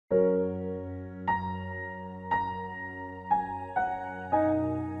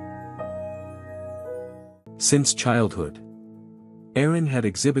Since childhood, Erin had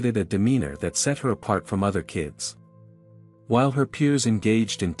exhibited a demeanor that set her apart from other kids. While her peers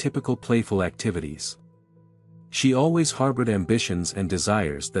engaged in typical playful activities, she always harbored ambitions and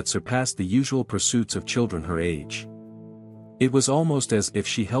desires that surpassed the usual pursuits of children her age. It was almost as if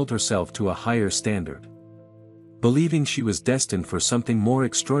she held herself to a higher standard, believing she was destined for something more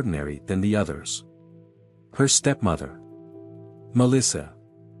extraordinary than the others. Her stepmother, Melissa,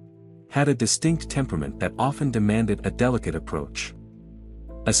 had a distinct temperament that often demanded a delicate approach,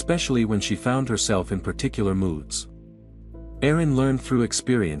 especially when she found herself in particular moods. Erin learned through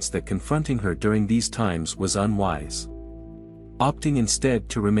experience that confronting her during these times was unwise, opting instead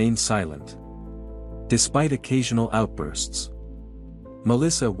to remain silent. Despite occasional outbursts,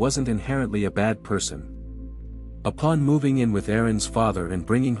 Melissa wasn't inherently a bad person. Upon moving in with Erin's father and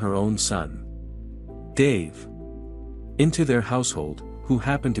bringing her own son, Dave, into their household, who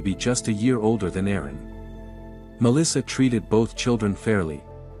happened to be just a year older than Erin, Melissa treated both children fairly.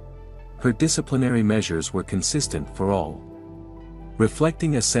 Her disciplinary measures were consistent for all,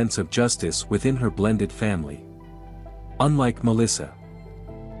 reflecting a sense of justice within her blended family. Unlike Melissa,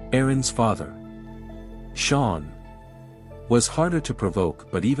 Erin's father, Sean, was harder to provoke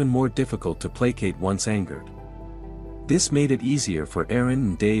but even more difficult to placate once angered. This made it easier for Erin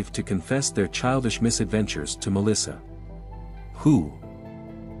and Dave to confess their childish misadventures to Melissa, who,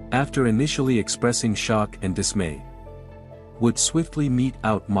 after initially expressing shock and dismay, would swiftly mete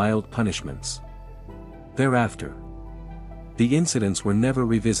out mild punishments. Thereafter, the incidents were never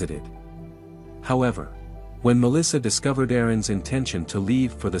revisited. However, when Melissa discovered Erin's intention to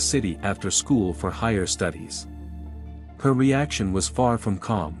leave for the city after school for higher studies, her reaction was far from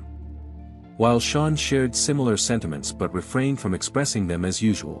calm. While Sean shared similar sentiments but refrained from expressing them as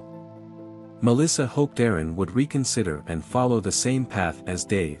usual, Melissa hoped Erin would reconsider and follow the same path as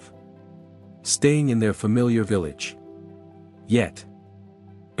Dave, staying in their familiar village. Yet,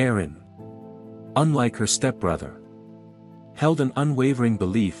 Erin, unlike her stepbrother, held an unwavering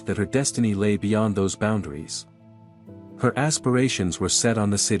belief that her destiny lay beyond those boundaries. Her aspirations were set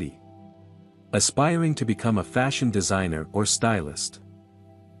on the city, aspiring to become a fashion designer or stylist,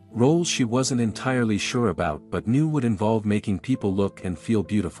 roles she wasn't entirely sure about but knew would involve making people look and feel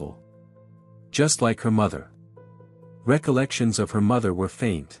beautiful. Just like her mother, recollections of her mother were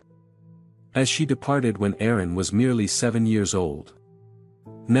faint, as she departed when Erin was merely 7 years old.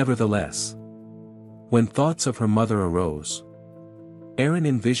 Nevertheless, when thoughts of her mother arose, Erin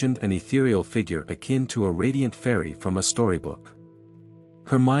envisioned an ethereal figure akin to a radiant fairy from a storybook.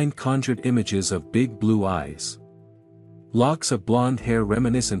 Her mind conjured images of big blue eyes, locks of blonde hair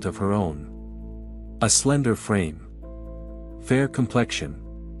reminiscent of her own, a slender frame, fair complexion,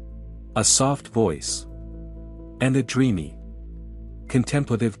 a soft voice, and a dreamy,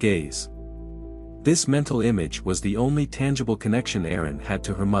 contemplative gaze. This mental image was the only tangible connection Erin had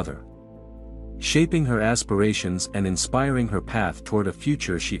to her mother, shaping her aspirations and inspiring her path toward a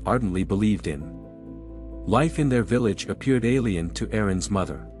future she ardently believed in. Life in their village appeared alien to Erin's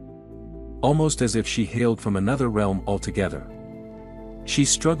mother, almost as if she hailed from another realm altogether. She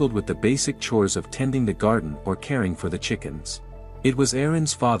struggled with the basic chores of tending the garden or caring for the chickens. It was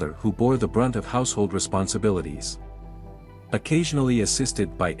Erin's father who bore the brunt of household responsibilities, occasionally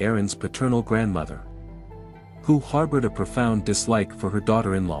assisted by Erin's paternal grandmother, who harbored a profound dislike for her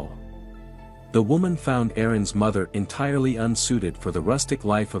daughter-in-law. The woman found Erin's mother entirely unsuited for the rustic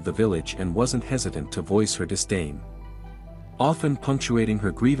life of the village and wasn't hesitant to voice her disdain, often punctuating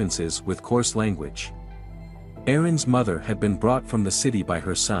her grievances with coarse language. Erin's mother had been brought from the city by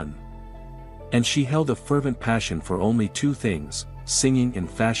her son, and she held a fervent passion for only two things: singing and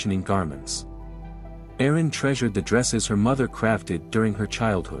fashioning garments. Erin treasured the dresses her mother crafted during her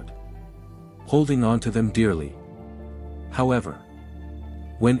childhood, holding on to them dearly. However,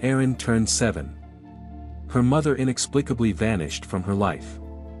 when Erin turned 7, her mother inexplicably vanished from her life.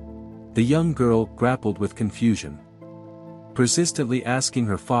 The young girl grappled with confusion, persistently asking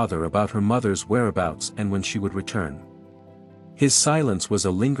her father about her mother's whereabouts and when she would return. His silence was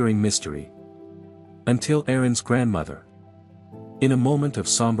a lingering mystery, until Erin's grandmother, in a moment of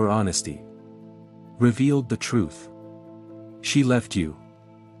somber honesty, revealed the truth. She left you.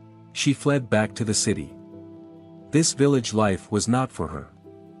 She fled back to the city. This village life was not for her.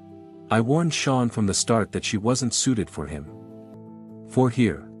 I warned Sean from the start that she wasn't suited for him. For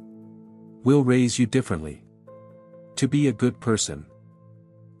here, we'll raise you differently. To be a good person.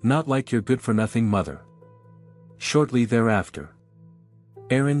 Not like your good-for-nothing mother. Shortly thereafter,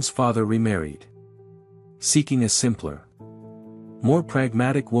 Erin's father remarried, seeking a simpler, more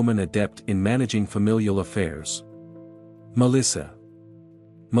pragmatic woman adept in managing familial affairs. Melissa,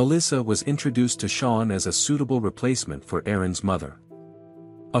 Melissa was introduced to Sean as a suitable replacement for Aaron's mother.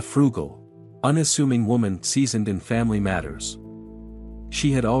 A frugal, unassuming woman seasoned in family matters.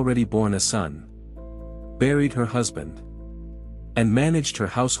 She had already borne a son, buried her husband, and managed her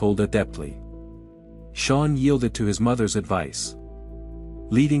household adeptly. Sean yielded to his mother's advice,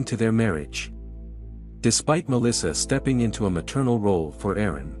 leading to their marriage. Despite Melissa stepping into a maternal role for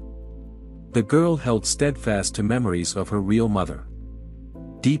Aaron, the girl held steadfast to memories of her real mother.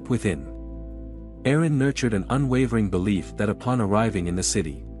 Deep within, Aaron nurtured an unwavering belief that upon arriving in the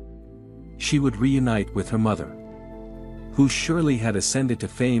city, she would reunite with her mother, who surely had ascended to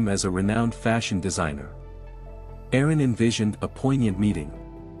fame as a renowned fashion designer. Aaron envisioned a poignant meeting,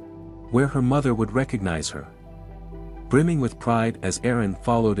 where her mother would recognize her, brimming with pride as Aaron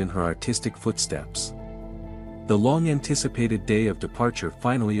followed in her artistic footsteps. The long-anticipated day of departure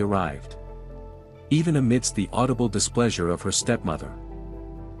finally arrived, even amidst the audible displeasure of her stepmother,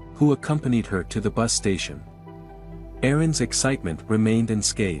 who accompanied her to the bus station. Aaron's excitement remained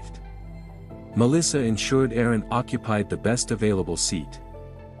unscathed. Melissa ensured Aaron occupied the best available seat,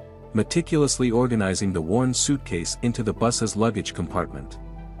 meticulously organizing the worn suitcase into the bus's luggage compartment.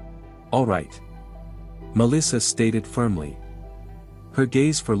 "All right," Melissa stated firmly, her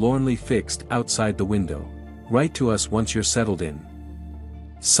gaze forlornly fixed outside the window. "Write to us once you're settled in."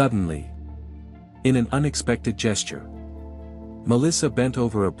 Suddenly, in an unexpected gesture, Melissa bent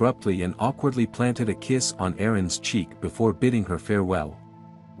over abruptly and awkwardly planted a kiss on Aaron's cheek before bidding her farewell.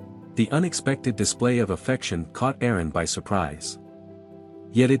 The unexpected display of affection caught Aaron by surprise.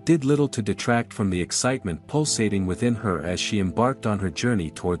 Yet it did little to detract from the excitement pulsating within her as she embarked on her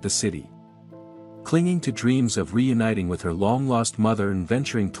journey toward the city. Clinging to dreams of reuniting with her long-lost mother and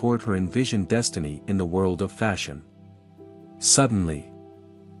venturing toward her envisioned destiny in the world of fashion. Suddenly,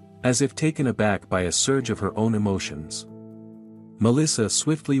 as if taken aback by a surge of her own emotions, Melissa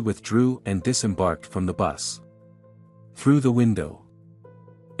swiftly withdrew and disembarked from the bus. Through the window,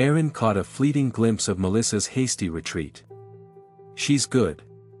 Aaron caught a fleeting glimpse of Melissa's hasty retreat. "She's good,"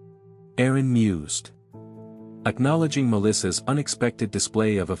 Aaron mused, acknowledging Melissa's unexpected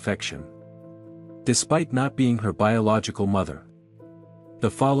display of affection, despite not being her biological mother.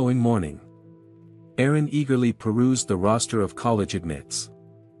 The following morning, Aaron eagerly perused the roster of college admits,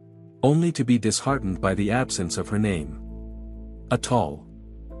 only to be disheartened by the absence of her name. A tall,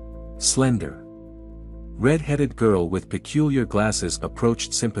 slender, red-headed girl with peculiar glasses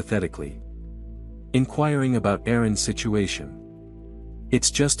approached sympathetically, inquiring about Aaron's situation.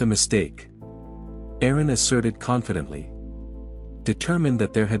 "It's just a mistake," Aaron asserted confidently, determined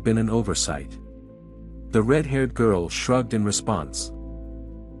that there had been an oversight. The red-haired girl shrugged in response.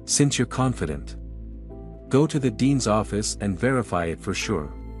 "Since you're confident, go to the dean's office and verify it for sure.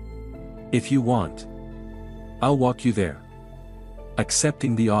 If you want, I'll walk you there."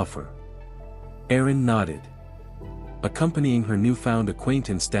 Accepting the offer, Aaron nodded, accompanying her newfound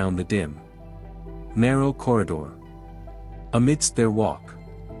acquaintance down the dim, narrow corridor. Amidst their walk,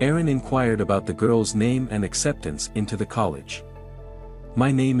 Aaron inquired about the girl's name and acceptance into the college.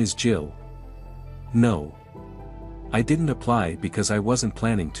 "My name is Jill." "No. I didn't apply because I wasn't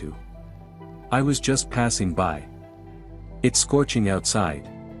planning to. I was just passing by. It's scorching outside,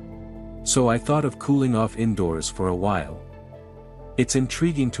 so I thought of cooling off indoors for a while. It's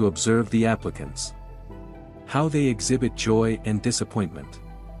intriguing to observe the applicants, how they exhibit joy and disappointment."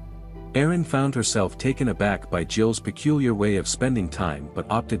 Aaron found herself taken aback by Jill's peculiar way of spending time but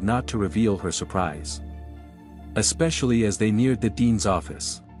opted not to reveal her surprise, especially as they neared the dean's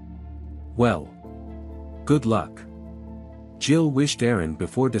office. "Well, good luck," Jill wished Aaron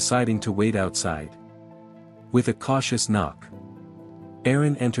before deciding to wait outside. With a cautious knock,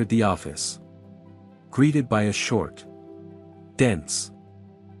 Aaron entered the office, greeted by a short, dense,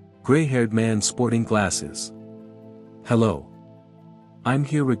 gray-haired man sporting glasses. "Hello. I'm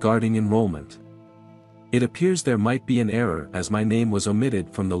here regarding enrollment. It appears there might be an error as my name was omitted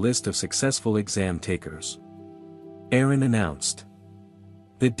from the list of successful exam takers," Aaron announced.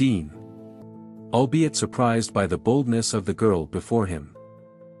 The dean, albeit surprised by the boldness of the girl before him,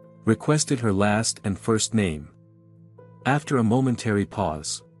 requested her last and first name. After a momentary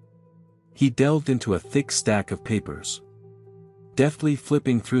pause, he delved into a thick stack of papers, deftly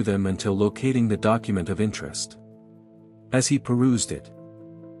flipping through them until locating the document of interest. As he perused it,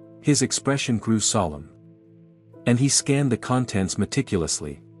 his expression grew solemn, and he scanned the contents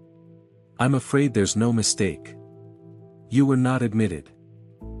meticulously. "I'm afraid there's no mistake. You were not admitted,"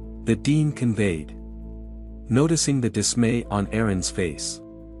 the dean conveyed, noticing the dismay on Aaron's face.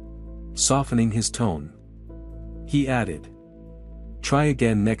 Softening his tone, he added, "Try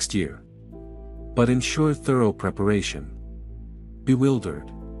again next year, but ensure thorough preparation."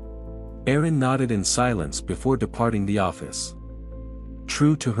 Bewildered, Erin nodded in silence before departing the office.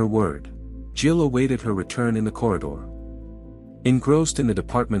 True to her word, Jill awaited her return in the corridor. Engrossed in the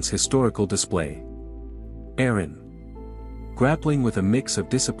department's historical display, Erin, grappling with a mix of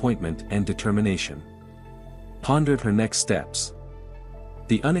disappointment and determination, pondered her next steps.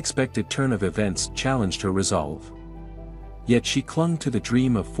 The unexpected turn of events challenged her resolve. Yet she clung to the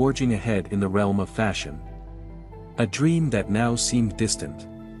dream of forging ahead in the realm of fashion. A dream that now seemed distant.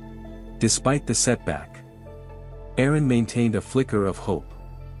 Despite the setback, Erin maintained a flicker of hope.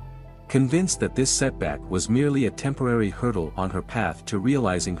 Convinced that this setback was merely a temporary hurdle on her path to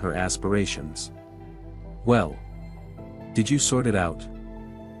realizing her aspirations. Well, did you sort it out?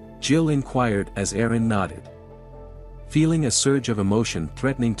 Jill inquired as Erin nodded, feeling a surge of emotion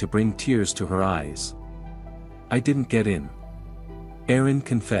threatening to bring tears to her eyes. I didn't get in, Erin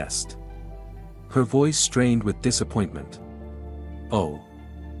confessed, her voice strained with disappointment. Oh.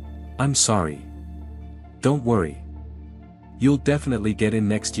 I'm sorry. Don't worry. You'll definitely get in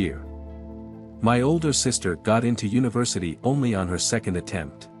next year. My older sister got into university only on her second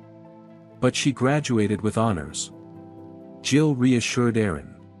attempt. But she graduated with honors. Jill reassured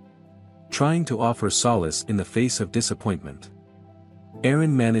Erin, trying to offer solace in the face of disappointment.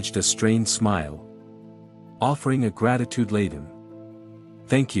 Erin managed a strained smile, offering a gratitude-laden,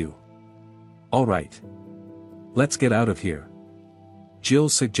 "Thank you. All right. Let's get out of here," Jill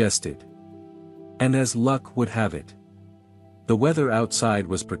suggested. And as luck would have it, the weather outside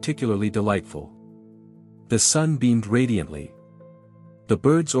was particularly delightful. The sun beamed radiantly. The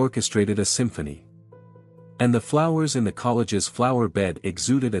birds orchestrated a symphony. And the flowers in the college's flower bed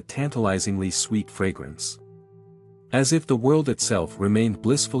exuded a tantalizingly sweet fragrance. As if the world itself remained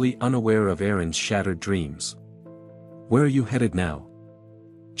blissfully unaware of Erin's shattered dreams. Where are you headed now?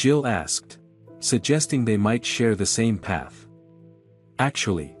 Jill asked, suggesting they might share the same path.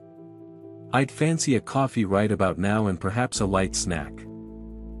 Actually, I'd fancy a coffee right about now and perhaps a light snack.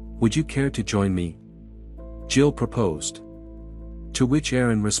 Would you care to join me? Jill proposed. To which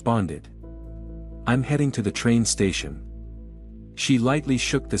Erin responded, I'm heading to the train station. She lightly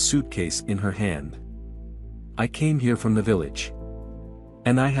shook the suitcase in her hand. I came here from the village.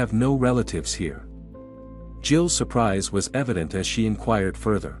 And I have no relatives here. Jill's surprise was evident as she inquired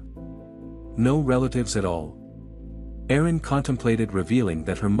further. No relatives at all? Erin contemplated revealing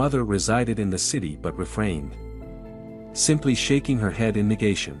that her mother resided in the city but refrained, simply shaking her head in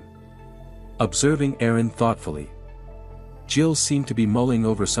negation. Observing Erin thoughtfully, Jill seemed to be mulling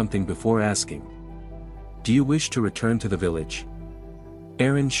over something before asking, Do you wish to return to the village?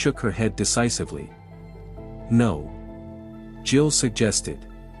 Erin shook her head decisively. No. Jill suggested.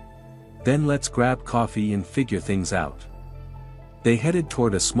 Then let's grab coffee and figure things out. They headed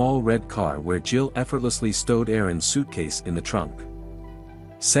toward a small red car where Jill effortlessly stowed Erin's suitcase in the trunk,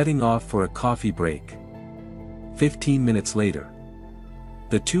 setting off for a coffee break. 15 minutes later,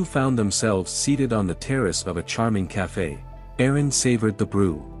 the two found themselves seated on the terrace of a charming cafe. Erin savored the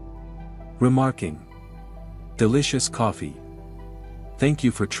brew, remarking, Delicious coffee. Thank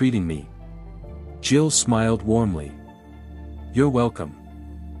you for treating me. Jill smiled warmly. You're welcome.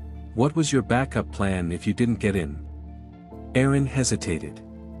 What was your backup plan if you didn't get in? Erin hesitated,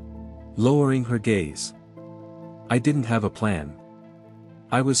 lowering her gaze. I didn't have a plan.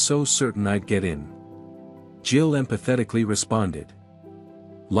 I was so certain I'd get in. Jill empathetically responded.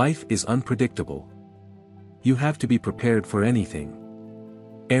 Life is unpredictable. You have to be prepared for anything.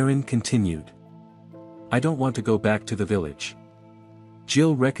 Erin continued. I don't want to go back to the village.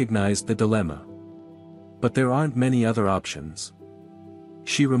 Jill recognized the dilemma. But there aren't many other options.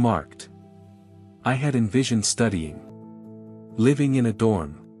 She remarked. I had envisioned studying, living in a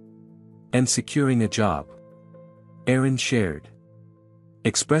dorm, and securing a job. Erin shared,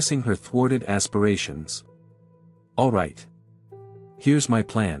 expressing her thwarted aspirations. All right. Here's my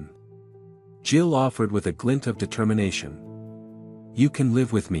plan. Jill offered with a glint of determination. You can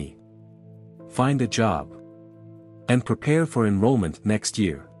live with me, find a job, and prepare for enrollment next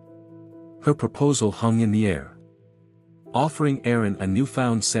year. Her proposal hung in the air, offering Erin a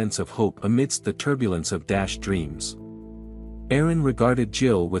newfound sense of hope amidst the turbulence of dashed dreams. Erin regarded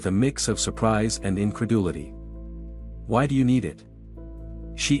Jill with a mix of surprise and incredulity. Why do you need it?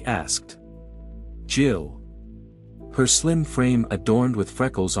 She asked. Jill, her slim frame adorned with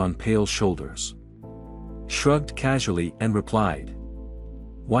freckles on pale shoulders, shrugged casually and replied.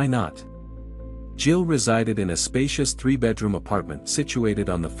 Why not? Jill resided in a spacious 3-bedroom apartment situated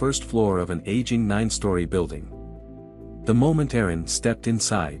on the first floor of an aging 9-story building. The moment Erin stepped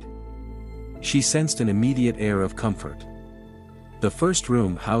inside, she sensed an immediate air of comfort. The first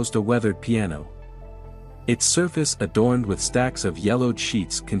room housed a weathered piano, its surface adorned with stacks of yellowed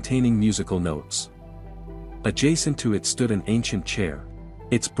sheets containing musical notes. Adjacent to it stood an ancient chair,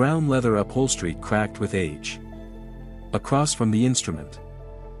 its brown leather upholstery cracked with age. Across from the instrument,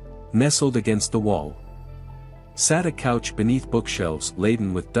 nestled against the wall, sat a couch beneath bookshelves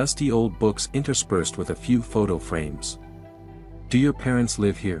laden with dusty old books interspersed with a few photo frames. "Do your parents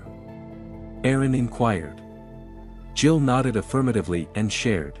live here?" Aaron inquired. Jill nodded affirmatively and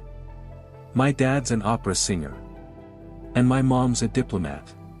shared. "My dad's an opera singer. And my mom's a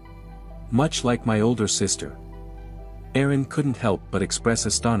diplomat. Much like my older sister." Aaron couldn't help but express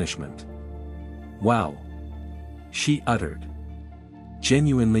astonishment. "Wow!" she uttered.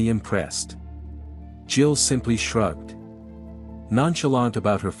 Genuinely impressed. Jill simply shrugged. Nonchalant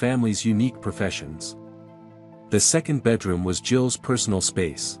about her family's unique professions. The second bedroom was Jill's personal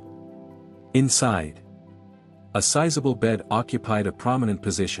space. Inside, a sizable bed occupied a prominent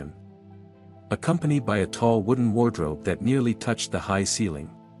position, accompanied by a tall wooden wardrobe that nearly touched the high ceiling.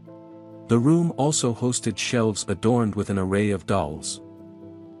 The room also hosted shelves adorned with an array of dolls,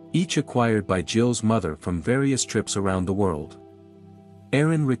 each acquired by Jill's mother from various trips around the world.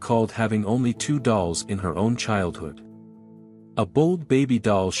 Aaron recalled having only 2 dolls in her own childhood. A bold baby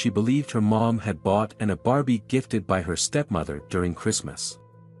doll she believed her mom had bought and a Barbie gifted by her stepmother during Christmas.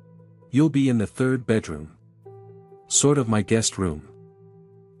 "You'll be in the 3rd bedroom. Sort of my guest room,"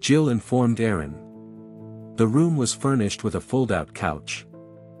 Jill informed Aaron. The room was furnished with a fold-out couch,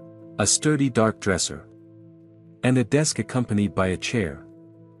 a sturdy dark dresser, and a desk accompanied by a chair.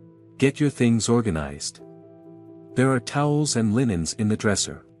 "Get your things organized. There are towels and linens in the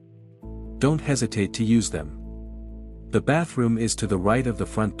dresser. Don't hesitate to use them. The bathroom is to the right of the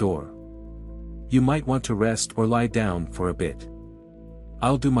front door. You might want to rest or lie down for a bit.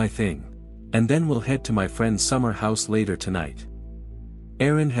 I'll do my thing, and then we'll head to my friend's summer house later tonight."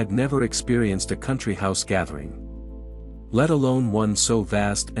 Aaron had never experienced a country house gathering, let alone one so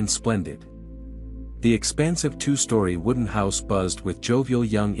vast and splendid. The expansive 2-story wooden house buzzed with jovial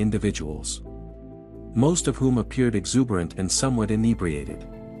young individuals, most of whom appeared exuberant and somewhat inebriated.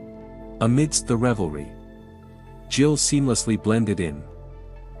 Amidst the revelry, Jill seamlessly blended in,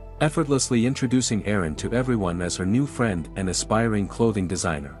 effortlessly introducing Aaron to everyone as her new friend and aspiring clothing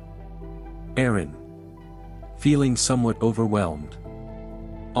designer. Aaron, feeling somewhat overwhelmed,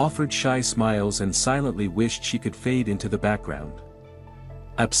 offered shy smiles and silently wished she could fade into the background,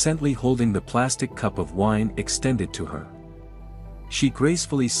 absently holding the plastic cup of wine extended to her. She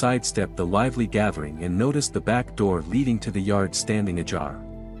gracefully sidestepped the lively gathering and noticed the back door leading to the yard standing ajar.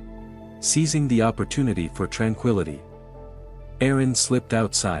 Seizing the opportunity for tranquility, Aaron slipped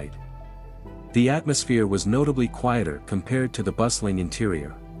outside. The atmosphere was notably quieter compared to the bustling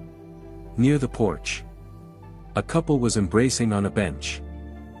interior. Near the porch, a couple was embracing on a bench.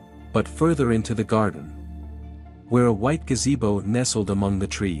 But further into the garden, where a white gazebo nestled among the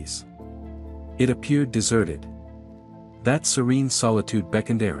trees, it appeared deserted. That serene solitude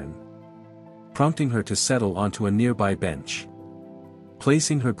beckoned Aaron, prompting her to settle onto a nearby bench.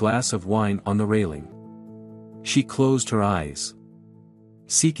 Placing her glass of wine on the railing, she closed her eyes,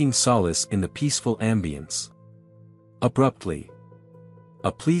 seeking solace in the peaceful ambience. Abruptly,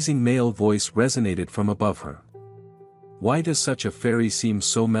 a pleasing male voice resonated from above her. "Why does such a fairy seem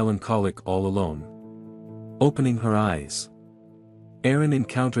so melancholic all alone?" Opening her eyes, Aaron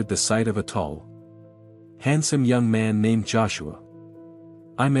encountered the sight of a tall, handsome young man named Joshua.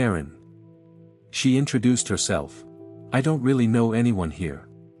 "I'm Aaron." She introduced herself. "I don't really know anyone here.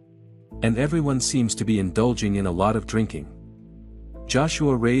 And everyone seems to be indulging in a lot of drinking."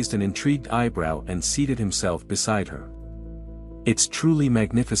 Joshua raised an intrigued eyebrow and seated himself beside her. "It's truly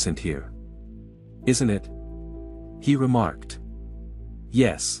magnificent here. Isn't it?" he remarked.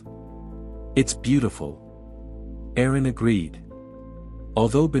 "Yes. It's beautiful," Aaron agreed.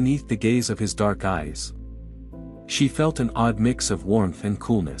 Although beneath the gaze of his dark eyes, she felt an odd mix of warmth and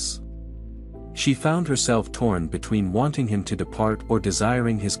coolness. She found herself torn between wanting him to depart or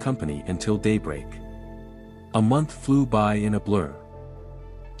desiring his company until daybreak. A month flew by in a blur.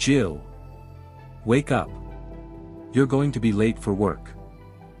 "Jill, wake up. You're going to be late for work."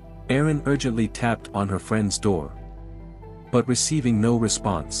 Aaron urgently tapped on her friend's door. But receiving no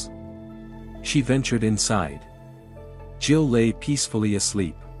response, she ventured inside. Jill lay peacefully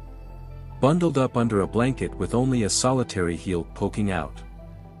asleep, bundled up under a blanket with only a solitary heel poking out.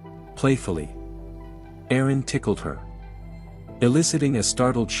 Playfully, Aaron tickled her, eliciting a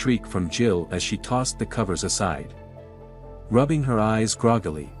startled shriek from Jill as she tossed the covers aside. Rubbing her eyes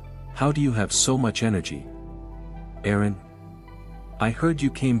groggily, "How do you have so much energy, Aaron? I heard you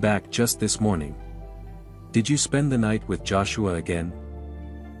came back just this morning. Did you spend the night with Joshua again?"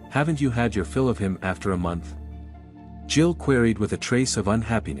 Haven't you had your fill of him after a month? Jill queried with a trace of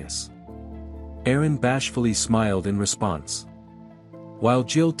unhappiness. Erin bashfully smiled in response, while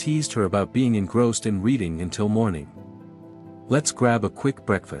Jill teased her about being engrossed in reading until morning. Let's grab a quick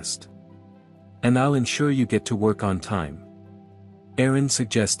breakfast. And I'll ensure you get to work on time, Erin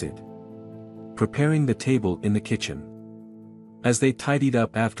suggested, preparing the table in the kitchen. As they tidied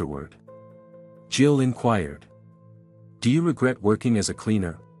up afterward, Jill inquired, "Do you regret working as a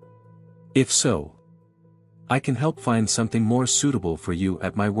cleaner? If so, I can help find something more suitable for you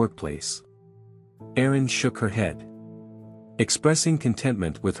at my workplace." Erin shook her head, expressing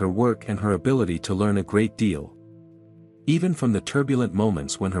contentment with her work and her ability to learn a great deal, even from the turbulent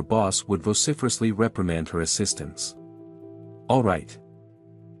moments when her boss would vociferously reprimand her assistants. "All right.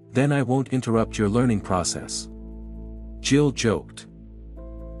 Then I won't interrupt your learning process," Jill joked,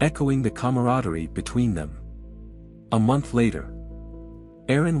 echoing the camaraderie between them. A month later,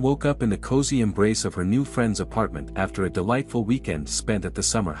 Erin woke up in the cozy embrace of her new friend's apartment after a delightful weekend spent at the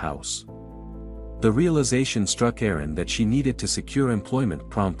summer house. The realization struck Erin that she needed to secure employment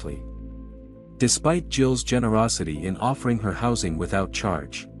promptly. Despite Jill's generosity in offering her housing without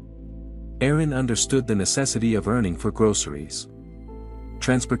charge, Erin understood the necessity of earning for groceries,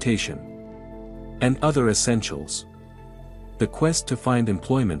 transportation, and other essentials. The quest to find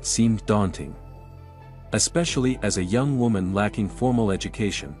employment seemed daunting, especially as a young woman lacking formal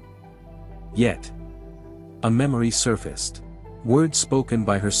education. Yet, a memory surfaced. Words spoken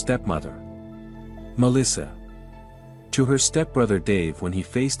by her stepmother, Melissa, to her stepbrother Dave when he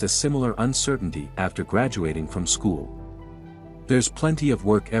faced a similar uncertainty after graduating from school. "There's plenty of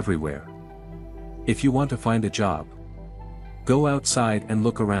work everywhere. If you want to find a job, go outside and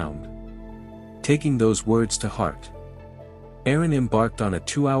look around." Taking those words to heart, Erin embarked on a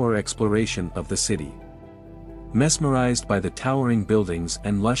 2-hour exploration of the city, mesmerized by the towering buildings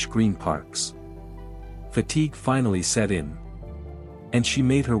and lush green parks. Fatigue finally set in, and she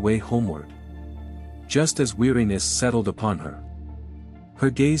made her way homeward. Just as weariness settled upon her, her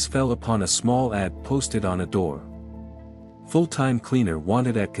gaze fell upon a small ad posted on a door. "Full-time cleaner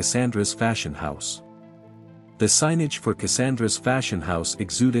wanted at Cassandra's fashion house." The signage for Cassandra's fashion house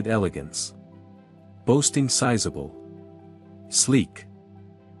exuded elegance, boasting sizable, sleek,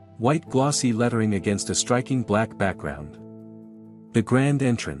 white glossy lettering against a striking black background. The grand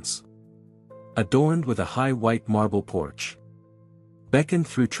entrance, adorned with a high white marble porch, beckoned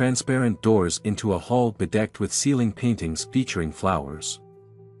through transparent doors into a hall bedecked with ceiling paintings featuring flowers,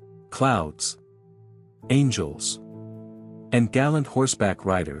 clouds, angels, and gallant horseback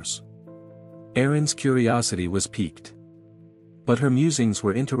riders. Erin's curiosity was piqued, but her musings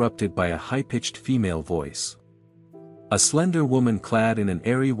were interrupted by a high-pitched female voice. A slender woman clad in an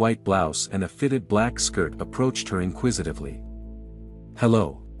airy white blouse and a fitted black skirt approached her inquisitively.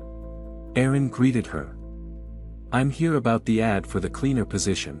 "Hello," Erin greeted her. "I'm here about the ad for the cleaner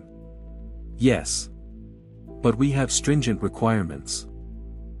position." "Yes. But we have stringent requirements.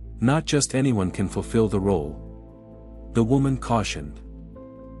 Not just anyone can fulfill the role," the woman cautioned,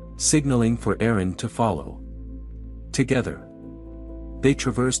 signaling for Erin to follow. Together, they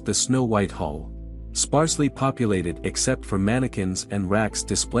traversed the snow-white hall, sparsely populated except for mannequins and racks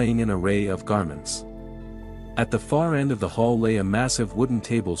displaying an array of garments. At the far end of the hall lay a massive wooden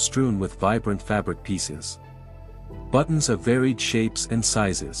table strewn with vibrant fabric pieces, buttons of varied shapes and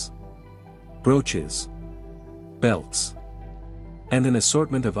sizes, brooches, belts, and an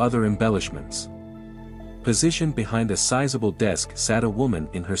assortment of other embellishments. Positioned behind a sizable desk sat a woman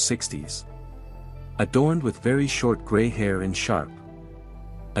in her 60s, adorned with very short gray hair and sharp,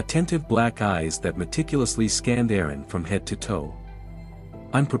 attentive black eyes that meticulously scanned Erin from head to toe.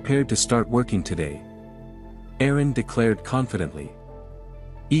 "I'm prepared to start working today," Erin declared confidently,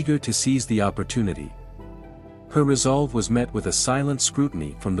 eager to seize the opportunity. Her resolve was met with a silent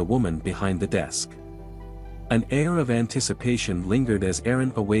scrutiny from the woman behind the desk. An air of anticipation lingered as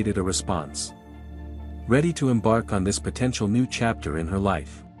Erin awaited a response, ready to embark on this potential new chapter in her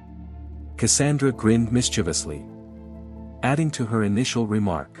life. Cassandra grinned mischievously, adding to her initial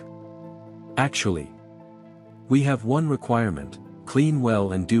remark, "Actually, we have one requirement: clean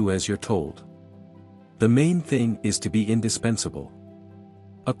well and do as you're told. The main thing is to be indispensable.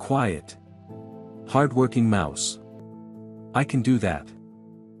 A quiet, hard-working mouse." "I can do that,"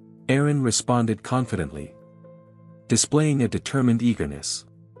 Erin responded confidently, displaying a determined eagerness.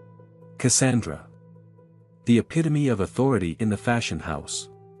 Cassandra, the epitome of authority in the fashion house,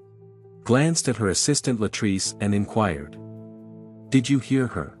 glanced at her assistant Latrice and inquired, "Did you hear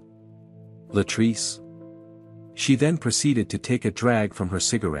her?" "Latrice?" She then proceeded to take a drag from her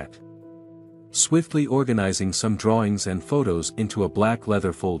cigarette, swiftly organizing some drawings and photos into a black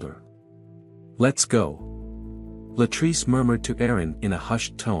leather folder. "Let's go," Latrice murmured to Erin in a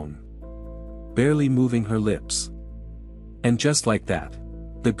hushed tone, barely moving her lips. And just like that,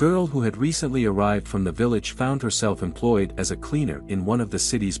 the girl who had recently arrived from the village found herself employed as a cleaner in one of the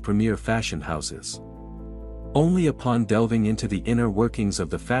city's premier fashion houses. Only upon delving into the inner workings of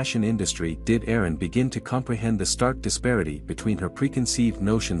the fashion industry did Erin begin to comprehend the stark disparity between her preconceived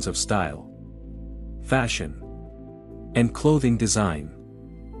notions of style, fashion, and clothing design,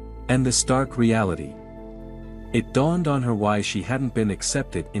 and the stark reality. It dawned on her why she hadn't been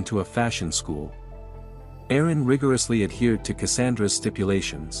accepted into a fashion school. Erin rigorously adhered to Cassandra's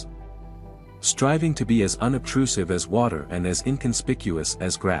stipulations, striving to be as unobtrusive as water and as inconspicuous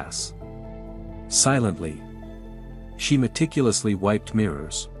as grass. Silently, she meticulously wiped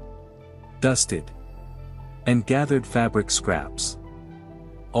mirrors, dusted, and gathered fabric scraps,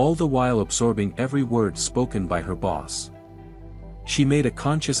 all the while absorbing every word spoken by her boss. She made a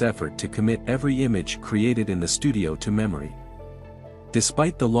conscious effort to commit every image created in the studio to memory.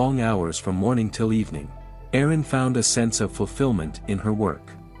 Despite the long hours from morning till evening, Erin found a sense of fulfillment in her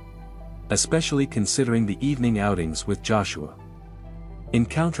work, especially considering the evening outings with Joshua.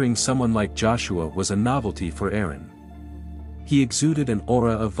 Encountering someone like Joshua was a novelty for Erin. He exuded an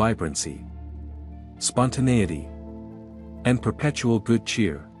aura of vibrancy, spontaneity, and perpetual good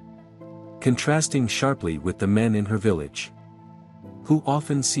cheer, contrasting sharply with the men in her village, who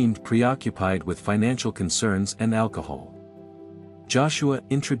often seemed preoccupied with financial concerns and alcohol. Joshua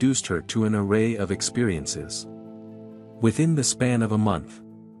introduced her to an array of experiences. Within the span of a month,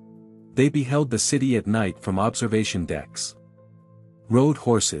 they beheld the city at night from observation decks, rode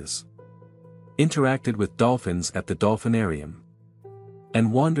horses, interacted with dolphins at the dolphinarium,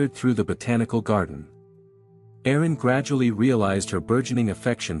 and wandered through the botanical garden. Erin gradually realized her burgeoning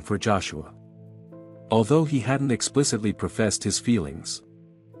affection for Joshua. Although he hadn't explicitly professed his feelings,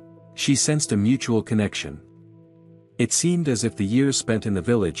 she sensed a mutual connection. It seemed as if the years spent in the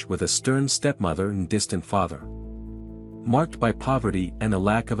village with a stern stepmother and distant father, marked by poverty and a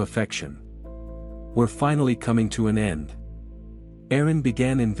lack of affection, were finally coming to an end. Erin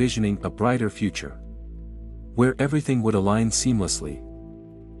began envisioning a brighter future, where everything would align seamlessly.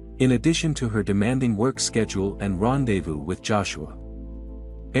 In addition to her demanding work schedule and rendezvous with Joshua,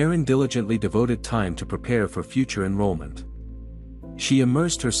 Erin diligently devoted time to prepare for future enrollment. She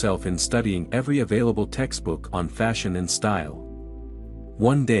immersed herself in studying every available textbook on fashion and style.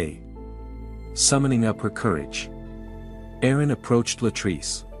 One day, summoning up her courage, Erin approached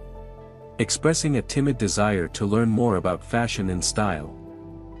Latrice, expressing a timid desire to learn more about fashion and style.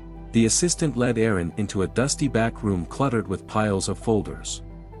 The assistant led Erin into a dusty back room cluttered with piles of folders,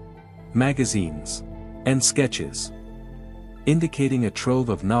 magazines, and sketches, indicating a trove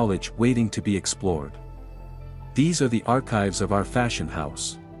of knowledge waiting to be explored. "These are the archives of our fashion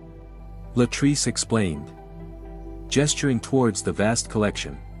house," Latrice explained, gesturing towards the vast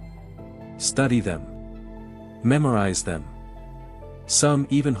collection. "Study them. Memorize them. Some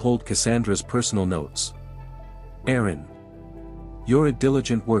even hold Cassandra's personal notes. Erin, you're a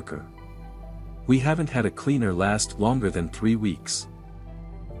diligent worker. We haven't had a cleaner last longer than 3 weeks.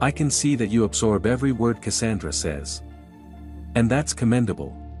 I can see that you absorb every word Cassandra says. And that's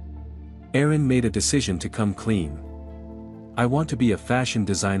commendable." Erin made a decision to come clean. "I want to be a fashion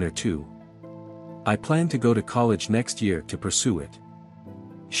designer too. I plan to go to college next year to pursue it,"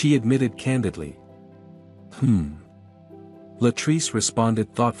 she admitted candidly. Latrice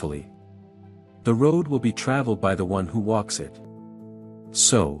responded thoughtfully. "The road will be traveled by the one who walks it.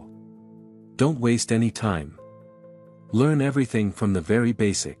 So, don't waste any time. Learn everything from the very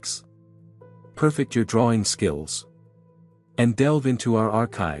basics. Perfect your drawing skills, and delve into our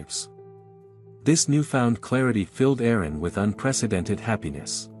archives." This newfound clarity filled Erin with unprecedented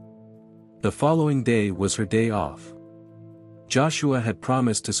happiness. The following day was her day off. Joshua had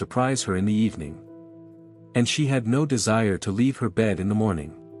promised to surprise her in the evening, and she had no desire to leave her bed in the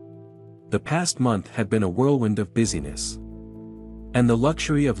morning. The past month had been a whirlwind of busyness, and the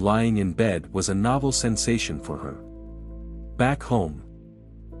luxury of lying in bed was a novel sensation for her. Back home,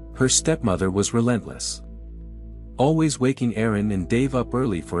 her stepmother was relentless, always waking Erin and Dave up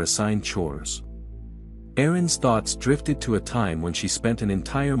early for assigned chores. Erin's thoughts drifted to a time when she spent an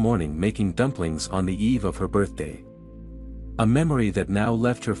entire morning making dumplings on the eve of her birthday, a memory that now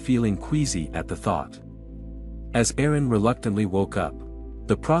left her feeling queasy at the thought. As Erin reluctantly woke up,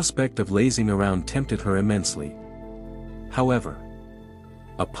 the prospect of lazing around tempted her immensely. However,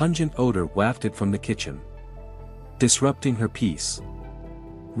 a pungent odor wafted from the kitchen, disrupting her peace.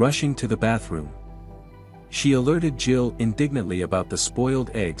 Rushing to the bathroom, She alerted Jill indignantly about the spoiled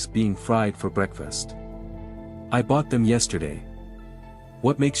eggs being fried for breakfast. "I bought them yesterday.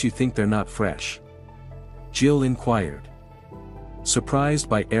 What makes you think they're not fresh?" Jill inquired, surprised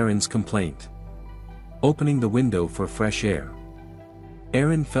by Erin's complaint. Opening the window for fresh air,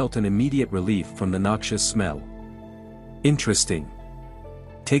 Erin felt an immediate relief from the noxious smell. "Interesting.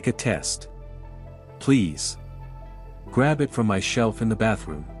 Take a test. Please. Grab it from my shelf in the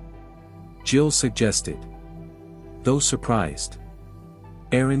bathroom," Jill suggested. Though surprised,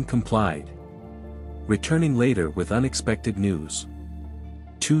 Erin complied, returning later with unexpected news.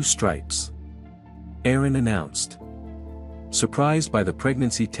 "2 stripes," Erin announced, surprised by the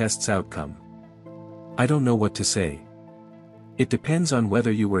pregnancy test's outcome. "I don't know what to say. It depends on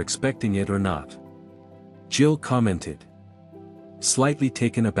whether you were expecting it or not," Jill commented, slightly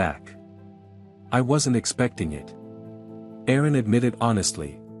taken aback. "I wasn't expecting it," Erin admitted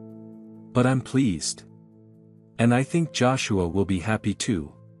honestly. "But I'm pleased. And I think Joshua will be happy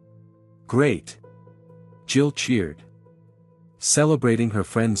too." "Great!" Jill cheered, celebrating her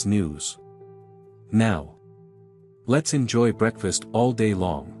friend's news. "Now, let's enjoy breakfast all day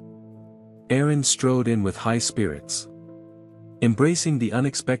long." Erin strode in with high spirits, embracing the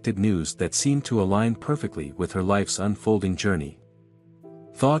unexpected news that seemed to align perfectly with her life's unfolding journey.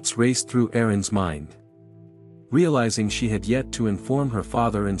 Thoughts raced through Erin's mind. Realizing she had yet to inform her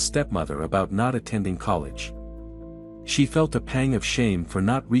father and stepmother about not attending college, she felt a pang of shame for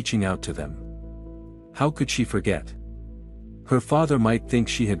not reaching out to them. How could she forget? Her father might think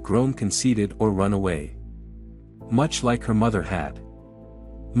she had grown conceited or run away, much like her mother had.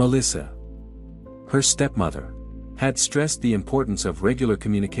 Melissa, her stepmother, had stressed the importance of regular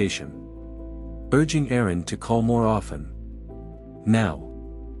communication, urging Erin to call more often. Now,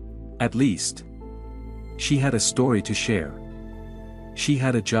 at least, she had a story to share. She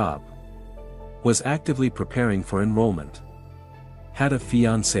had a job, was actively preparing for enrollment, had a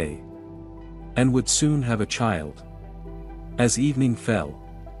fiancé, and would soon have a child. As evening fell,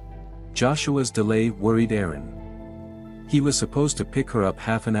 Joshua's delay worried Erin. He was supposed to pick her up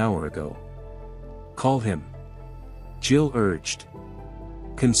half an hour ago. "Call him," Jill urged,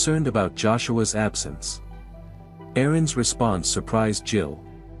 concerned about Joshua's absence. Erin's response surprised Jill.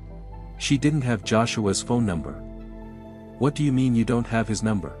 She didn't have Joshua's phone number. "What do you mean you don't have his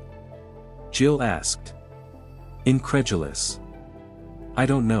number?" Jill asked, incredulous. "I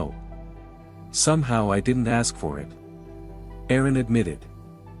don't know. Somehow I didn't ask for it," Erin admitted,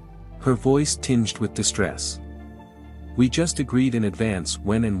 her voice tinged with distress. "We just agreed in advance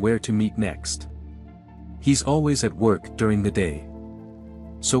when and where to meet next. He's always at work during the day,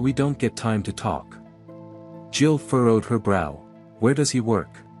 so we don't get time to talk." Jill furrowed her brow. "Where does he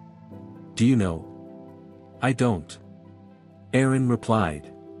work? Do you know?" "I don't," Erin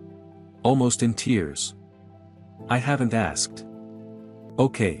replied, almost in tears. "I haven't asked."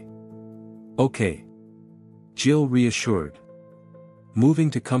 Okay, Jill reassured,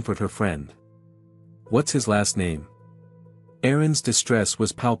 moving to comfort her friend. "What's his last name?" Erin's distress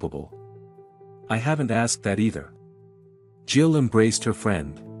was palpable. "I haven't asked that either." Jill embraced her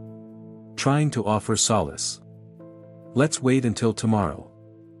friend, trying to offer solace. "Let's wait until tomorrow.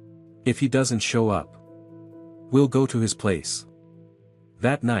 If he doesn't show up, we'll go to his place."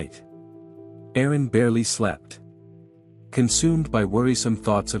 That night, Erin barely slept, consumed by worrisome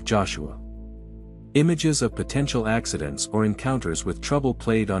thoughts of Joshua. Images of potential accidents or encounters with trouble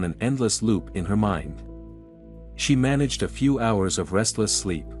played on an endless loop in her mind. She managed a few hours of restless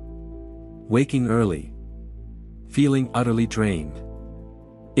sleep, waking early, feeling utterly drained.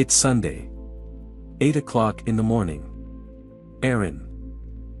 It's Sunday, 8 o'clock in the morning. "Erin."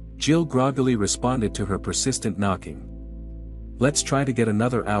 Jill groggily responded to her persistent knocking. "Let's try to get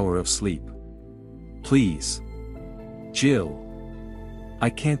another hour of sleep. Please." "Jill. I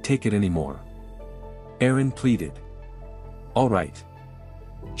can't take it anymore," Erin pleaded. "All right."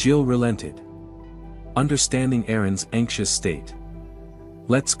 Jill relented, understanding Erin's anxious state.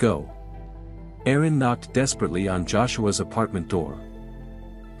 "Let's go." Erin knocked desperately on Joshua's apartment door,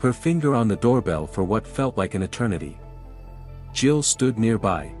 her finger on the doorbell for what felt like an eternity. Jill stood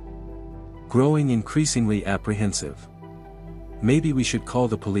nearby, growing increasingly apprehensive. "Maybe we should call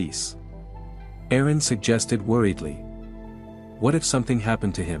the police," Erin suggested worriedly. "What if something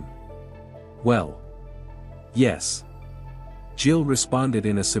happened to him?" "Well, yes," Jill responded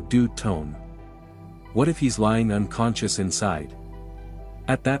in a subdued tone. "What if he's lying unconscious inside?"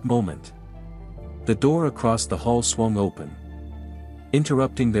 At that moment, the door across the hall swung open,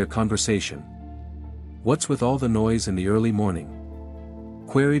 interrupting their conversation. "What's with all the noise in the early morning?"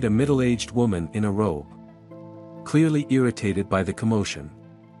 queried a middle-aged woman in a robe, clearly irritated by the commotion.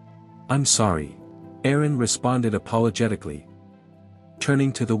 "I'm sorry," Erin responded apologetically,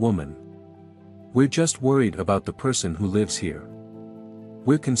 turning to the woman. "We're just worried about the person who lives here.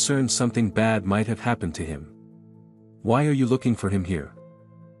 We're concerned something bad might have happened to him." "Why are you looking for him here?"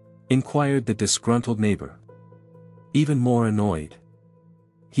 inquired the disgruntled neighbor, even more annoyed.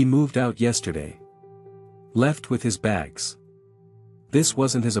 "He moved out yesterday. Left with his bags. This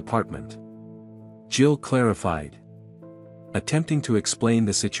wasn't his apartment," Jill clarified, attempting to explain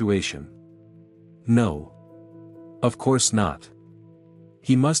the situation. "No. Of course not.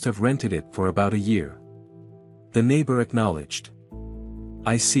 He must have rented it for about a year," the neighbor acknowledged.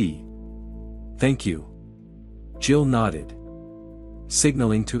 "I see. Thank you." Jill nodded,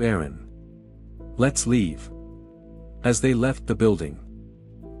 signaling to Erin. "Let's leave." As they left the building,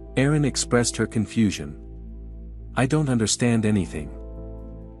 Erin expressed her confusion. "I don't understand anything.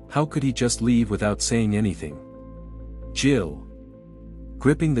 How could he just leave without saying anything?" Jill,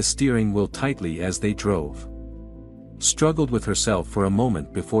 gripping the steering wheel tightly as they drove, struggled with herself for a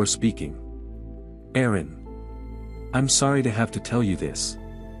moment before speaking. "Erin, I'm sorry to have to tell you this,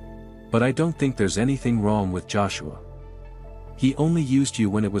 but I don't think there's anything wrong with Joshua. He only used you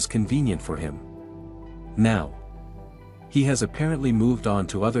when it was convenient for him. Now, he has apparently moved on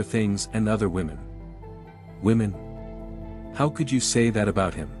to other things and other women." "Women? How could you say that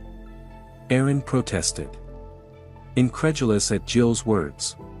about him?" Erin protested, incredulous at Jill's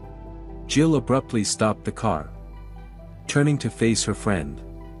words. Jill abruptly stopped the car, turning to face her friend.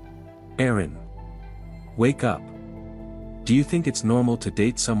 "Erin, wake up. Do you think it's normal to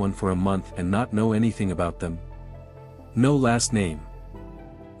date someone for a month and not know anything about them? No last name.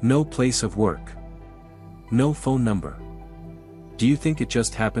 No place of work. No phone number. Do you think it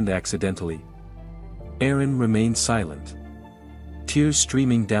just happened accidentally?" Erin remained silent, tears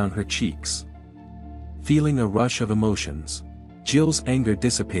streaming down her cheeks, feeling a rush of emotions. Jill's anger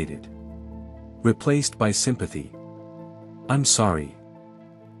dissipated, replaced by sympathy. "I'm sorry,"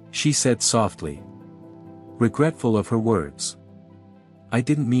 she said softly, regretful of her words. "I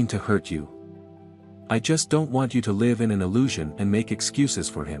didn't mean to hurt you. I just don't want you to live in an illusion and make excuses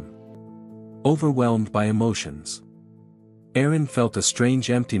for him." Overwhelmed by emotions, Erin felt a strange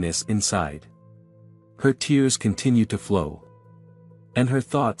emptiness inside. Her tears continued to flow, and her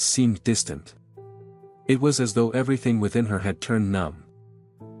thoughts seemed distant. It was as though everything within her had turned numb.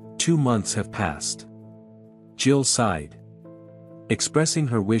 2 months have passed. Jill sighed, expressing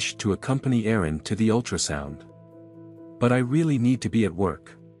her wish to accompany Erin to the ultrasound. "But I really need to be at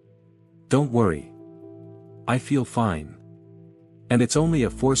work." "Don't worry. I feel fine. And it's only a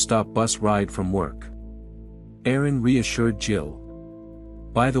 4-stop bus ride from work," Erin reassured Jill.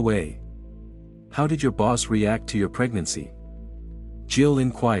 "By the way, how did your boss react to your pregnancy?" Jill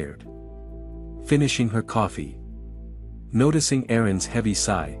inquired, finishing her coffee. Noticing Erin's heavy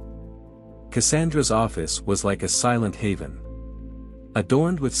sigh, Cassandra's office was like a silent haven,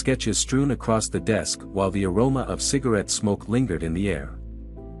 adorned with sketches strewn across the desk while the aroma of cigarette smoke lingered in the air.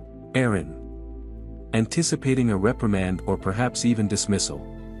 Erin, anticipating a reprimand or perhaps even dismissal,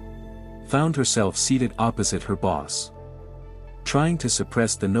 found herself seated opposite her boss, trying to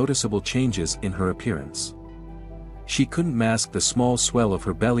suppress the noticeable changes in her appearance. She couldn't mask the small swell of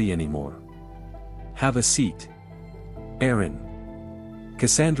her belly anymore. "Have a seat, Erin,"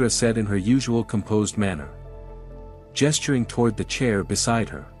 Cassandra said in her usual composed manner, gesturing toward the chair beside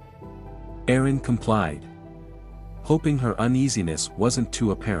her. Erin complied, hoping her uneasiness wasn't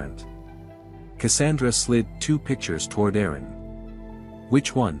too apparent. Cassandra slid 2 pictures toward Erin.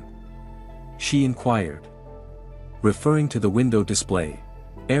 "Which one?" she inquired, referring to the window display.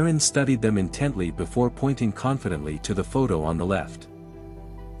 Erin studied them intently before pointing confidently to the photo on the left.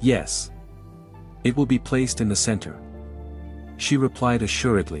 "Yes. It will be placed in the center," she replied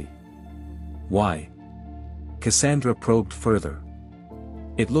assuredly. "Why?" Cassandra probed further.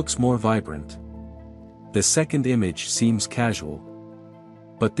 "It looks more vibrant. The second image seems casual.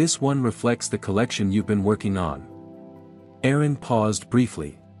 But this one reflects the collection you've been working on." Erin paused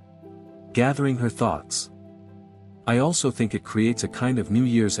briefly, gathering her thoughts. "I also think it creates a kind of New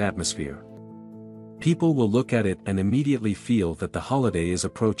Year's atmosphere. People will look at it and immediately feel that the holiday is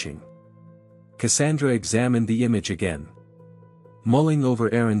approaching." Cassandra examined the image again, mulling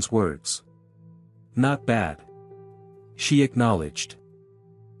over Erin's words. "Not bad," she acknowledged,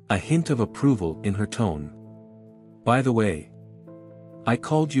 a hint of approval in her tone. "By the way, I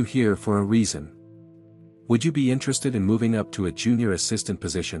called you here for a reason. Would you be interested in moving up to a junior assistant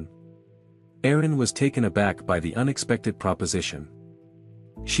position?" Erin was taken aback by the unexpected proposition.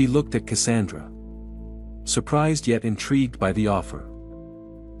 She looked at Cassandra, surprised yet intrigued by the offer.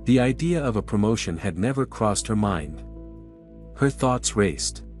 The idea of a promotion had never crossed her mind. Her thoughts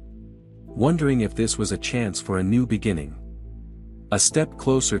raced. wondering if this was a chance for a new beginning. A step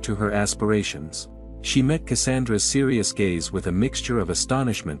closer to her aspirations, she met Cassandra's serious gaze with a mixture of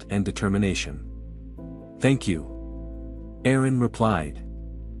astonishment and determination. "Thank you," Erin replied,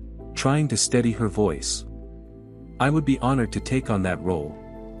 trying to steady her voice. "I would be honored to take on that role."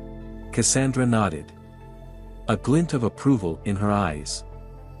 Cassandra nodded, a glint of approval in her eyes.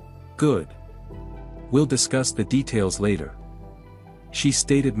 "Good. We'll discuss the details later," she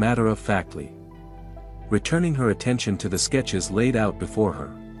stated matter-of-factly, returning her attention to the sketches laid out before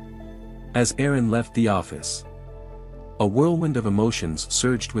her. As Erin left the office, a whirlwind of emotions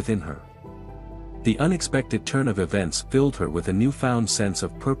surged within her. The unexpected turn of events filled her with a newfound sense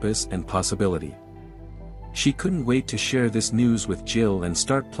of purpose and possibility. She couldn't wait to share this news with Jill and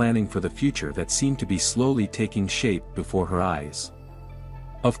start planning for the future that seemed to be slowly taking shape before her eyes.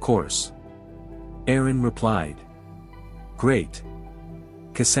 "Of course," Erin replied. "Great,"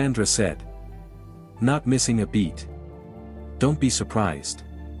 Cassandra said, not missing a beat. "Don't be surprised.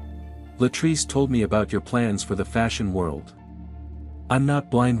 Latrice told me about your plans for the fashion world. I'm not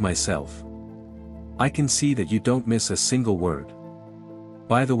blind myself. I can see that you don't miss a single word.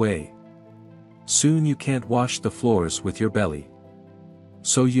 By the way, soon you can't wash the floors with your belly.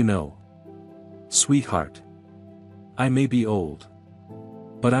 So you know. Sweetheart. I may be old,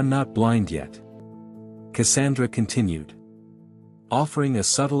 but I'm not blind yet," Cassandra continued, offering a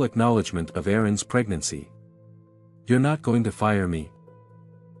subtle acknowledgement of Erin's pregnancy. "You're not going to fire me?"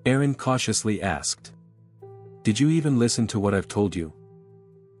 Erin cautiously asked. "Did you even listen to what I've told you?"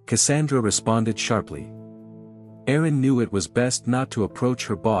 Cassandra responded sharply. Erin knew it was best not to approach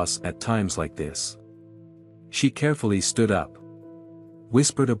her boss at times like this. She carefully stood up,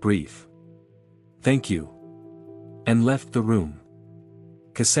 whispered a brief "Thank you," and left the room.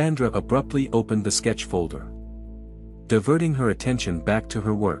 Cassandra abruptly opened the sketch folder, diverting her attention back to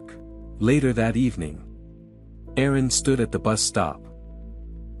her work. Later that evening, Erin stood at the bus stop,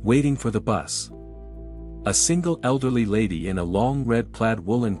 waiting for the bus. A single elderly lady in a long red plaid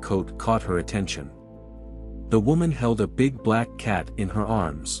woolen coat caught her attention. The woman held a big black cat in her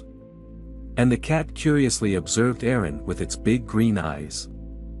arms, and the cat curiously observed Erin with its big green eyes.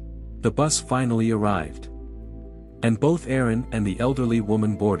 The bus finally arrived, and both Erin and the elderly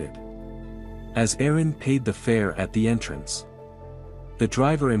woman boarded. As Erin paid the fare at the entrance, the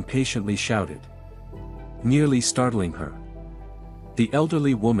driver impatiently shouted, nearly startling her. The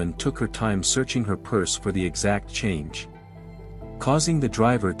elderly woman took her time searching her purse for the exact change, causing the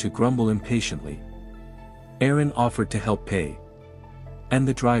driver to grumble impatiently. Erin offered to help pay, and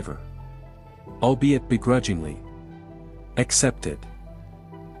the driver, albeit begrudgingly, accepted.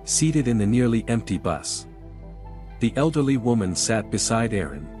 Seated in the nearly empty bus, the elderly woman sat beside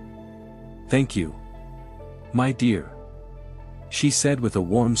Erin. "Thank you, my dear," she said with a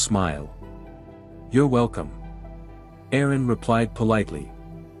warm smile. "You're welcome," Erin replied politely.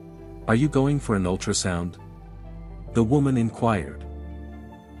 "Are you going for an ultrasound?" the woman inquired,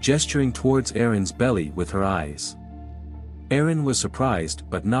 gesturing towards Erin's belly with her eyes. Erin was surprised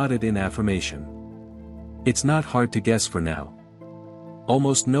but nodded in affirmation. "It's not hard to guess for now.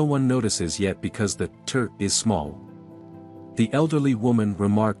 Almost no one notices yet because the t is small," the elderly woman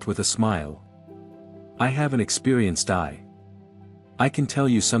remarked with a smile. "I have an experienced eye. I can tell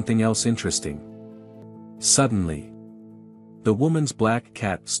you something else interesting." Suddenly, the woman's black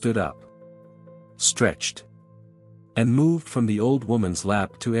cat stood up, stretched, and moved from the old woman's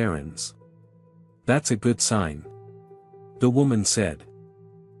lap to Erin's. "That's a good sign," the woman said.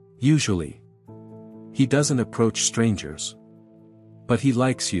 "Usually, he doesn't approach strangers. But he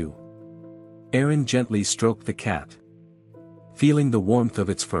likes you." Erin gently stroked the cat, feeling the warmth of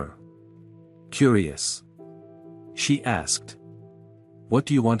its fur. "Curious?" she asked. "What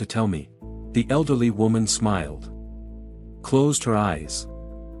do you want to tell me?" The elderly woman smiled, closed her eyes,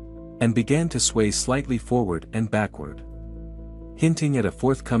 and began to sway slightly forward and backward, hinting at a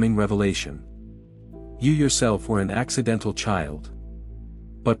forthcoming revelation. "You yourself were an accidental child,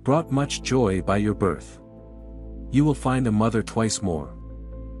 but brought much joy by your birth. You will find a mother twice more.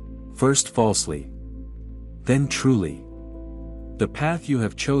 First falsely, then truly. The path you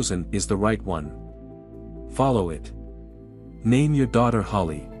have chosen is the right one. Follow it. Name your daughter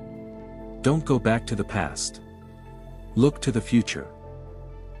Holly. Don't go back to the past. Look to the future."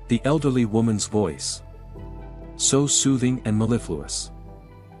 The elderly woman's voice, so soothing and mellifluous,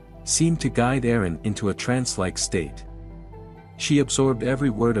 seemed to guide Erin into a trance-like state. She absorbed every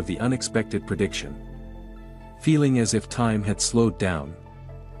word of the unexpected prediction, feeling as if time had slowed down,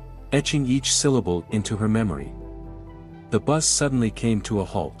 etching each syllable into her memory. The bus suddenly came to a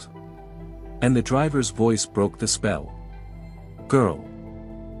halt, and the driver's voice broke the spell. "Girl,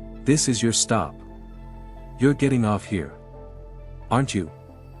 This is your stop. You're getting off here. Aren't you?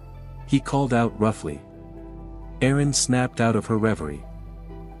 He called out roughly. Erin snapped out of her reverie,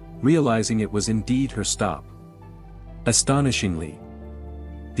 realizing it was indeed her stop. Astonishingly,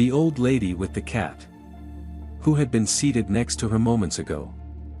 the old lady with the cat, who had been seated next to her moments ago,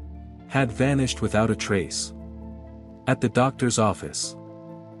 had vanished without a trace. At the doctor's office,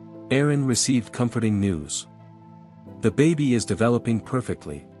 Erin received comforting news. The baby is developing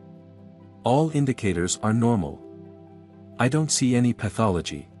perfectly. All indicators are normal. I don't see any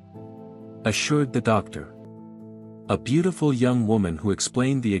pathology, assured the doctor. A beautiful young woman who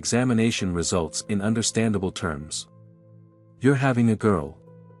explained the examination results in understandable terms. You're having a girl.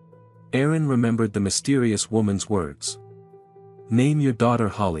 Erin remembered the mysterious woman's words. Name your daughter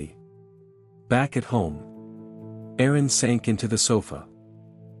Holly. Back at home, Erin sank into the sofa,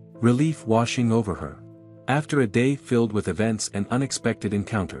 relief washing over her. After a day filled with events and unexpected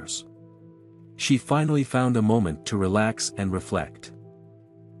encounters, she finally found a moment to relax and reflect.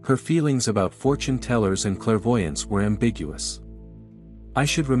 Her feelings about fortune tellers and clairvoyants were ambiguous. I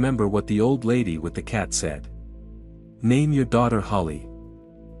should remember what the old lady with the cat said. Name your daughter Holly.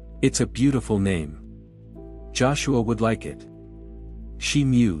 It's a beautiful name. Joshua would like it. She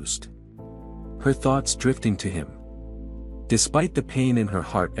mused, her thoughts drifting to him. Despite the pain in her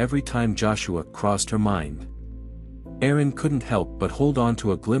heart every time Joshua crossed her mind, Erin couldn't help but hold on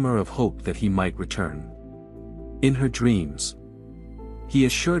to a glimmer of hope that he might return. In her dreams, he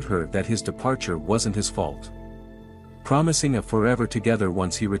assured her that his departure wasn't his fault, promising a forever together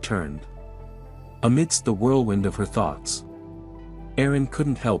once he returned. Amidst the whirlwind of her thoughts, Erin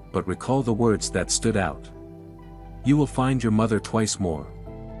couldn't help but recall the words that stood out. You will find your mother twice more.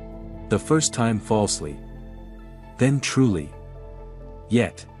 The first time falsely, then truly.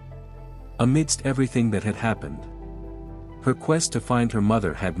 Yet, amidst everything that had happened, her quest to find her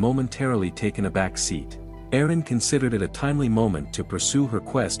mother had momentarily taken a back seat. Erin considered it a timely moment to pursue her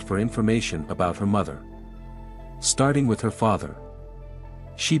quest for information about her mother. Starting with her father,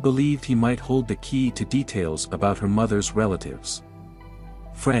 she believed he might hold the key to details about her mother's relatives,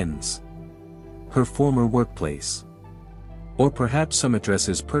 friends, her former workplace, or perhaps some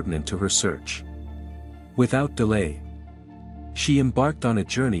addresses pertinent to her search. Without delay, she embarked on a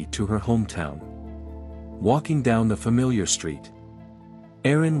journey to her hometown. Walking down the familiar street,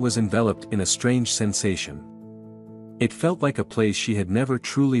 Erin was enveloped in a strange sensation. It felt like a place she had never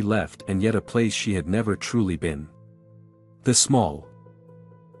truly left and yet a place she had never truly been. The small,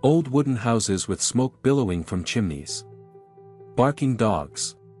 old wooden houses with smoke billowing from chimneys, barking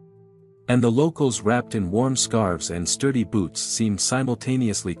dogs, and the locals wrapped in warm scarves and sturdy boots seemed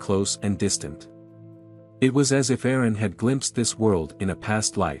simultaneously close and distant. It was as if Erin had glimpsed this world in a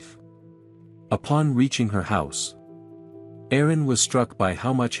past life. Upon reaching her house, Erin was struck by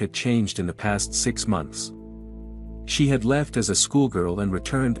how much had changed in the past 6 months. She had left as a schoolgirl and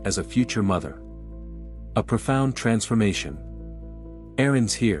returned as a future mother. A profound transformation.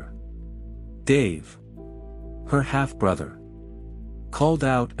 Erin's here. Dave, her half-brother, called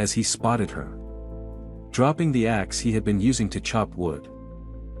out as he spotted her. Dropping the axe he had been using to chop wood,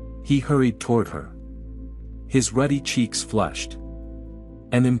 he hurried toward her. His ruddy cheeks flushed,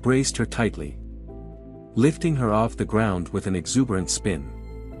 and embraced her tightly, lifting her off the ground with an exuberant spin.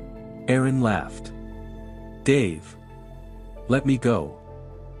 Erin laughed. Dave, let me go.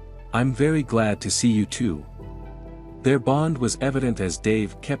 I'm very glad to see you too. Their bond was evident as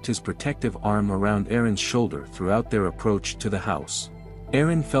Dave kept his protective arm around Erin's shoulder throughout their approach to the house.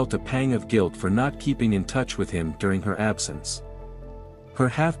 Erin felt a pang of guilt for not keeping in touch with him during her absence. Her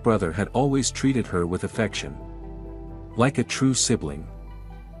half-brother had always treated her with affection, like a true sibling.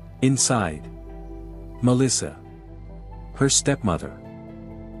 Inside, Melissa, her stepmother,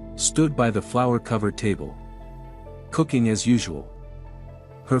 stood by the flower-covered table, cooking as usual.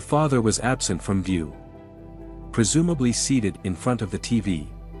 Her father was absent from view, presumably seated in front of the TV.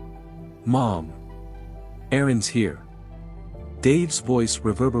 Mom, Erin's here. Dave's voice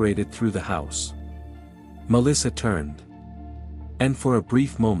reverberated through the house. Melissa turned, and for a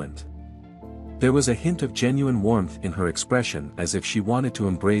brief moment, there was a hint of genuine warmth in her expression as if she wanted to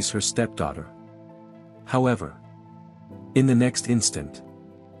embrace her stepdaughter. However, in the next instant,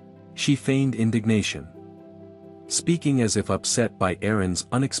 she feigned indignation, speaking as if upset by Erin's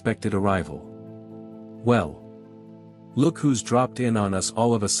unexpected arrival. Well, look who's dropped in on us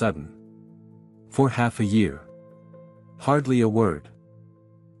all of a sudden. For half a year. Hardly a word.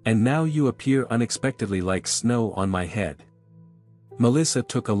 And now you appear unexpectedly like snow on my head. Melissa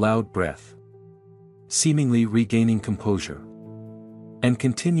took a loud breath, seemingly regaining composure, and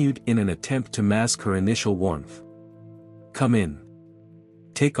continued in an attempt to mask her initial warmth. Come in.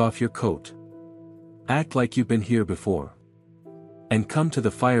 Take off your coat. Act like you've been here before. And come to the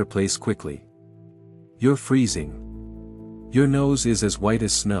fireplace quickly. You're freezing. Your nose is as white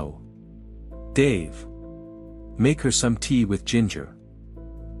as snow. Dave. Make her some tea with ginger.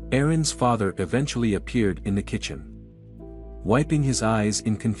 Erin's father eventually appeared in the kitchen. Wiping his eyes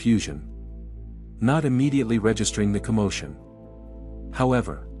in confusion. Not immediately registering the commotion.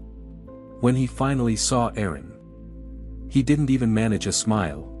 However, when he finally saw Erin, he didn't even manage a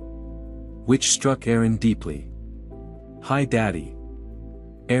smile. Which struck Erin deeply. "Hi Daddy."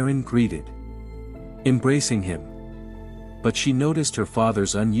 Erin greeted, embracing him. But she noticed her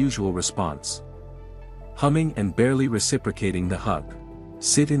father's unusual response. Humming and barely reciprocating the hug.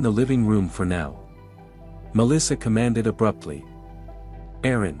 "Sit in the living room for now," Melissa commanded abruptly.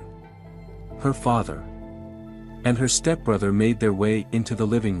 Erin, her father, and her stepbrother made their way into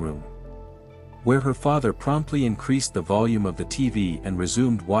the living room, where her father promptly increased the volume of the TV and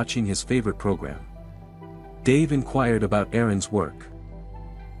resumed watching his favorite program. Dave inquired about Erin's work.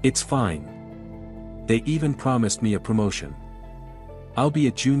 "It's fine. They even promised me a promotion. I'll be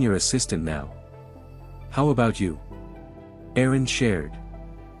a junior assistant now. How about you?" Erin shared.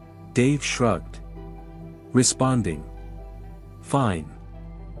 Dave shrugged, responding, "Fine.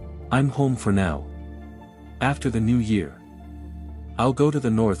 I'm home for now. After the new year, I'll go to the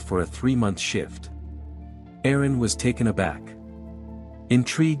north for a 3-month shift." Erin was taken aback.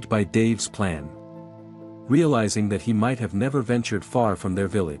 Intrigued by Dave's plan. Realizing that he might have never ventured far from their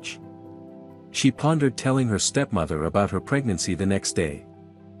village. She pondered telling her stepmother about her pregnancy the next day.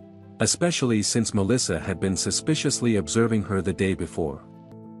 Especially since Melissa had been suspiciously observing her the day before.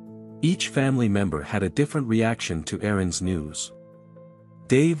 Each family member had a different reaction to Erin's news.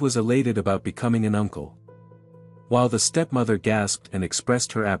 Dave was elated about becoming an uncle, while the stepmother gasped and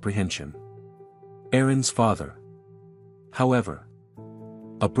expressed her apprehension. Erin's father, however,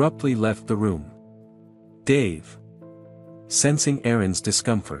 abruptly left the room. Dave, sensing Erin's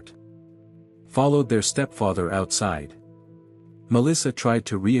discomfort, followed their stepfather outside. Melissa tried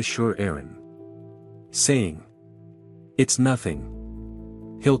to reassure Erin, saying, "It's nothing.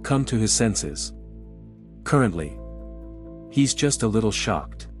 He'll come to his senses. Currently, he's just a little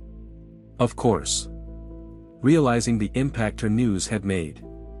shocked." Of course. Realizing the impact her news had made,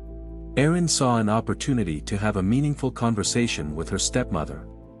 Erin saw an opportunity to have a meaningful conversation with her stepmother.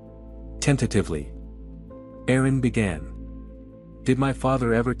 Tentatively, Erin began. "Did my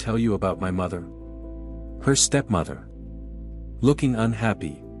father ever tell you about my mother?" Her stepmother, looking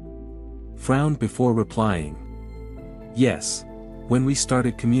unhappy, frowned before replying. "Yes, when we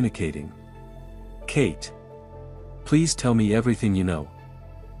started communicating." "Kate, please tell me everything you know."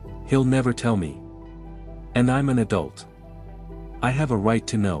 "He'll never tell me. And I'm an adult. I have a right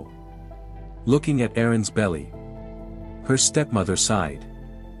to know." Looking at Erin's belly, her stepmother sighed.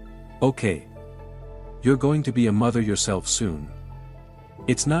 "Okay. You're going to be a mother yourself soon.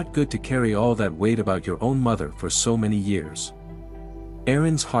 It's not good to carry all that weight about your own mother for so many years."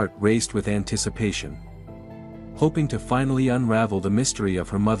 Erin's heart raced with anticipation, hoping to finally unravel the mystery of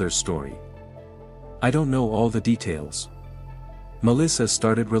her mother's story. "I don't know all the details." Melissa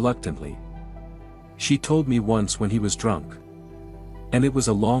started reluctantly. "She told me once when he was drunk. And it was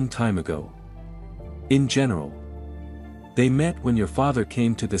a long time ago. In general, they met when your father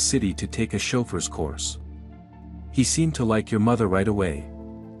came to the city to take a chauffeur's course. He seemed to like your mother right away.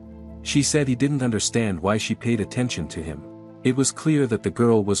 She said he didn't understand why she paid attention to him. It was clear that the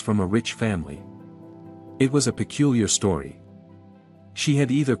girl was from a rich family. It was a peculiar story. She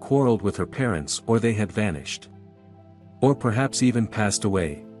had either quarreled with her parents or they had vanished. Or perhaps even passed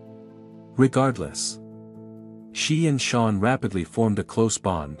away. Regardless, she and Sean rapidly formed a close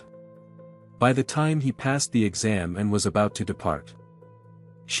bond. By the time he passed the exam and was about to depart,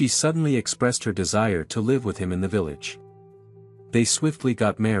 she suddenly expressed her desire to live with him in the village. They swiftly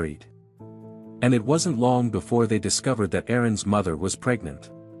got married. And it wasn't long before they discovered that Erin's mother was pregnant.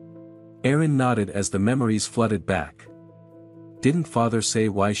 Erin nodded as the memories flooded back. "Didn't father say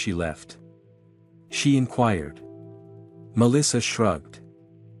why she left?" she inquired. Melissa shrugged,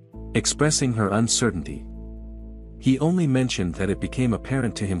 expressing her uncertainty. He only mentioned that it became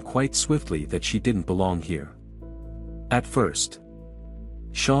apparent to him quite swiftly that she didn't belong here. At first,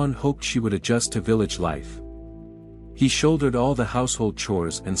 Sean hoped she would adjust to village life. He shouldered all the household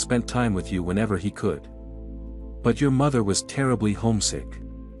chores and spent time with you whenever he could. But your mother was terribly homesick.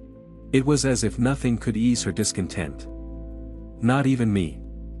 It was as if nothing could ease her discontent. "Not even me,"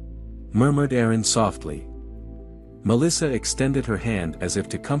 murmured Erin softly. Melissa extended her hand as if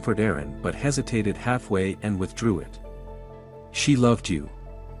to comfort Erin but hesitated halfway and withdrew it. "She loved you.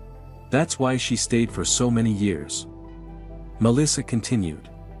 That's why she stayed for so many years." Melissa continued.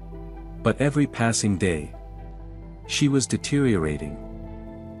 But every passing day, she was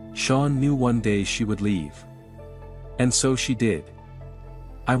deteriorating. Sean knew one day she would leave. And so she did.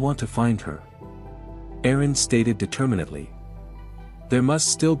 I want to find her, Erin stated determinedly. There must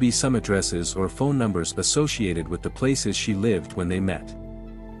still be some addresses or phone numbers associated with the places she lived when they met.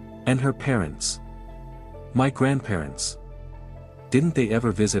 And her parents. My grandparents. Didn't they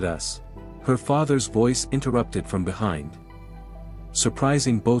ever visit us? Her father's voice interrupted from behind.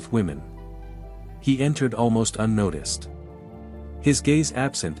 Surprising both women. He entered almost unnoticed. His gaze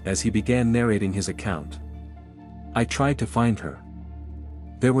absent as he began narrating his account. I tried to find her.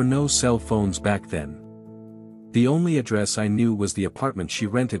 There were no cell phones back then. The only address I knew was the apartment she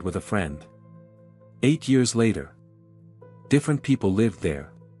rented with a friend. 8 years later. Different people lived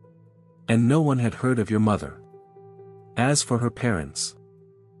there. And no one had heard of your mother. As for her parents,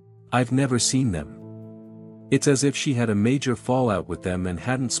 I've never seen them. It's as if she had a major fallout with them and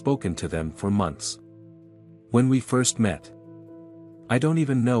hadn't spoken to them for months. When we first met, I don't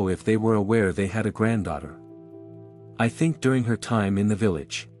even know if they were aware they had a granddaughter. I think during her time in the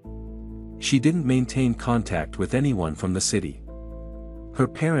village, she didn't maintain contact with anyone from the city. Her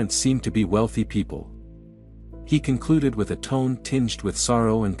parents seemed to be wealthy people. He concluded with a tone tinged with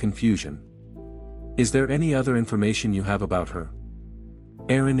sorrow and confusion. Is there any other information you have about her?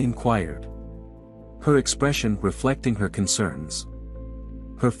 Erin inquired, her expression reflecting her concerns.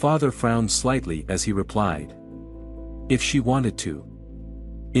 Her father frowned slightly as he replied. If she wanted to.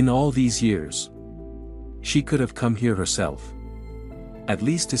 In all these years, she could have come here herself. At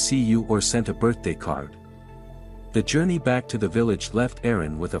least to see you or sent a birthday card. The journey back to the village left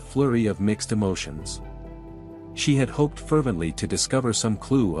Erin with a flurry of mixed emotions. She had hoped fervently to discover some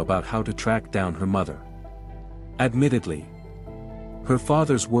clue about how to track down her mother. Admittedly, her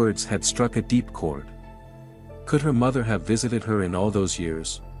father's words had struck a deep chord. Could her mother have visited her in all those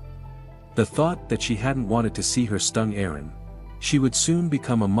years? The thought that she hadn't wanted to see her stung Erin. She would soon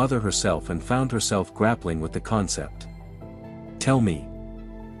become a mother herself and found herself grappling with the concept. Tell me,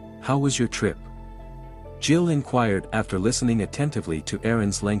 how was your trip? Jill inquired after listening attentively to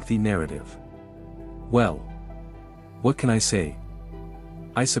Erin's lengthy narrative. Well, what can I say?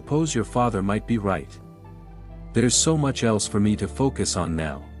 I suppose your father might be right. There's so much else for me to focus on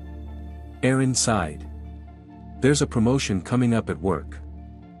now. Erin sighed. There's a promotion coming up at work.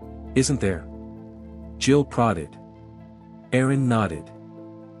 Isn't there? Jill prodded. Erin nodded.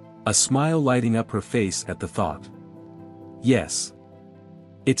 A smile lighting up her face at the thought. Yes.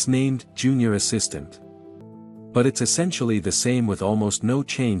 It's named Junior Assistant. But it's essentially the same with almost no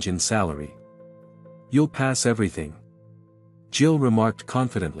change in salary. You'll pass everything, Jill remarked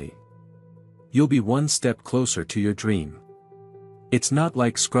confidently. You'll be one step closer to your dream. It's not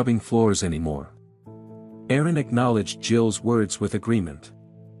like scrubbing floors anymore. Erin acknowledged Jill's words with agreement,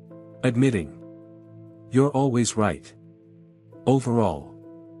 admitting, you're always right. Overall,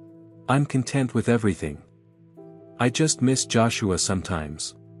 I'm content with everything. I just miss Joshua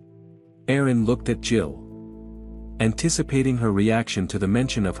sometimes. Erin looked at Jill, anticipating her reaction to the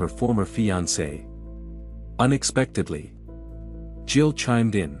mention of her former fiancé. Unexpectedly, Jill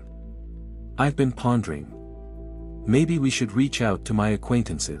chimed in. I've been pondering. Maybe we should reach out to my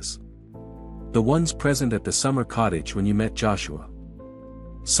acquaintances. The ones present at the summer cottage when you met Joshua.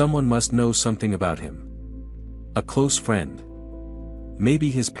 Someone must know something about him. A close friend. Maybe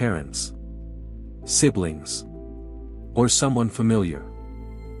his parents. Siblings. Or someone familiar.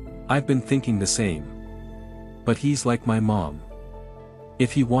 I've been thinking the same. But he's like my mom.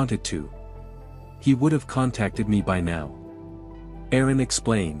 If he wanted to, he would have contacted me by now. Erin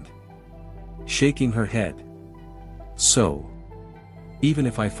explained, shaking her head. So, even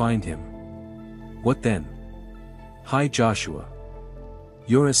if I find him, what then? Hi Joshua.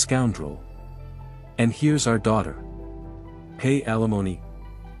 You're a scoundrel. And here's our daughter. Pay alimony?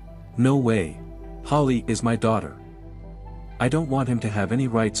 No way. Holly is my daughter. I don't want him to have any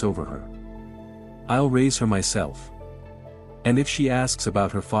rights over her. I'll raise her myself. And if she asks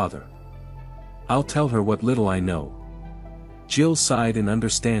about her father, I'll tell her what little I know. Jill sighed in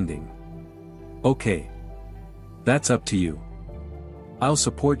understanding. Okay. That's up to you. I'll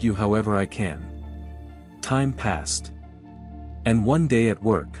support you however I can. Time passed. And one day at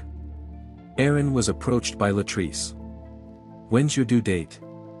work, Erin was approached by Latrice. When's your due date?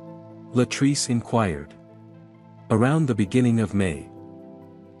 Latrice inquired. Around the beginning of May.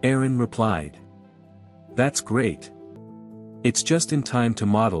 Erin replied. That's great. It's just in time to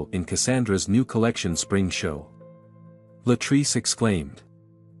model in Cassandra's new collection spring show. Latrice exclaimed.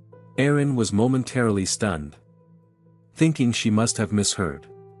 Erin was momentarily stunned, thinking she must have misheard.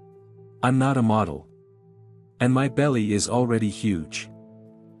 I'm not a model. And my belly is already huge.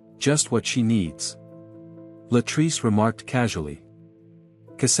 Just what she needs. Latrice remarked casually.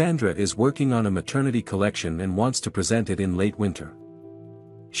 Cassandra is working on a maternity collection and wants to present it in late winter.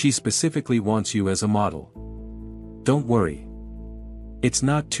 She specifically wants you as a model. Don't worry. It's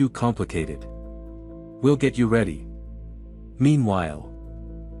not too complicated. We'll get you ready. Meanwhile,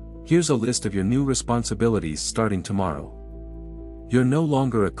 here's a list of your new responsibilities starting tomorrow. You're no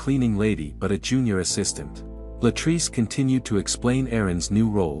longer a cleaning lady but a junior assistant. Latrice continued to explain Erin's new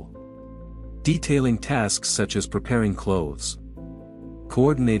role, detailing tasks such as preparing clothes,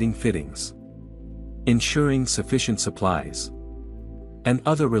 coordinating fittings, ensuring sufficient supplies, and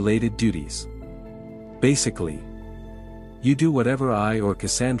other related duties. Basically, you do whatever I or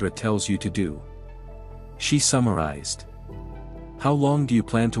Cassandra tells you to do. She summarized. How long do you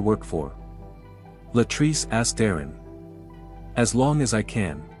plan to work for? Latrice asked Erin. As long as I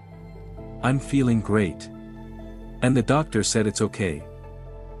can. I'm feeling great. And the doctor said it's okay.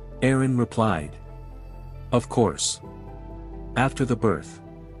 Erin replied. Of course. After the birth.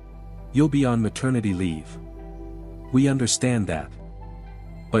 You'll be on maternity leave. We understand that.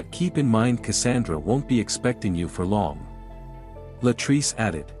 But keep in mind Cassandra won't be expecting you for long. Latrice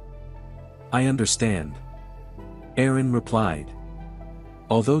added. I understand. Erin replied.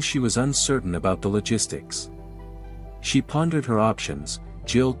 Although she was uncertain about the logistics. She pondered her options.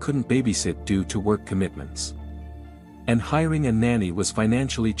 Jill couldn't babysit due to work commitments. And hiring a nanny was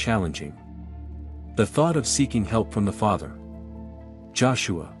financially challenging. The thought of seeking help from the father,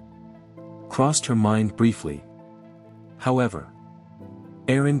 Joshua, crossed her mind briefly. However,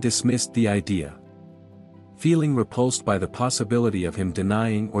 Erin dismissed the idea. Feeling repulsed by the possibility of him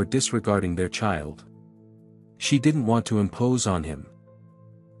denying or disregarding their child. She didn't want to impose on him.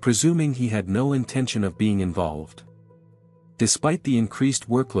 Presuming he had no intention of being involved. Despite the increased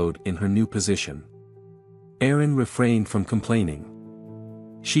workload in her new position, Erin refrained from complaining.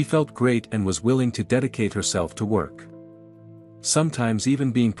 She felt great and was willing to dedicate herself to work. Sometimes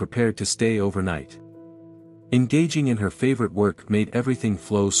even being prepared to stay overnight. Engaging in her favorite work made everything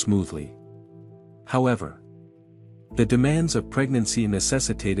flow smoothly. However, the demands of pregnancy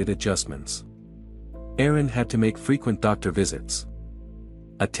necessitated adjustments. Erin had to make frequent doctor visits,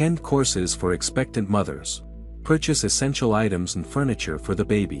 attend courses for expectant mothers, purchase essential items and furniture for the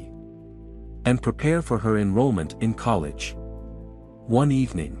baby, and prepare for her enrollment in college. One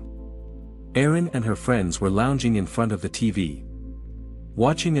evening, Erin and her friends were lounging in front of the TV,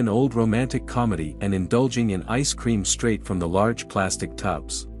 watching an old romantic comedy and indulging in ice cream straight from the large plastic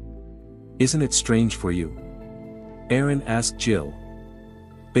tubs. Isn't it strange for you? Erin asked Jill.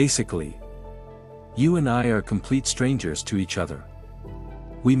 Basically, you and I are complete strangers to each other.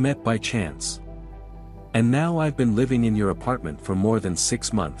 We met by chance. And now I've been living in your apartment for more than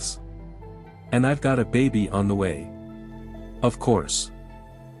 6 months. And I've got a baby on the way. Of course.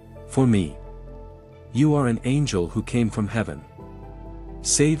 For me. You are an angel who came from heaven.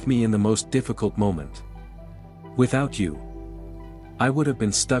 Saved me in the most difficult moment. Without you, I would have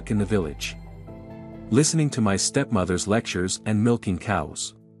been stuck in the village, listening to my stepmother's lectures and milking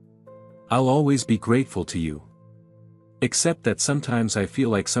cows. I'll always be grateful to you. Except that sometimes I feel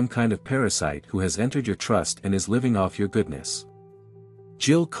like some kind of parasite who has entered your trust and is living off your goodness.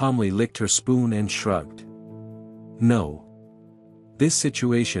 Jill calmly licked her spoon and shrugged. No. This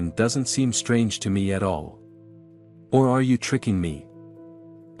situation doesn't seem strange to me at all. Or are you tricking me?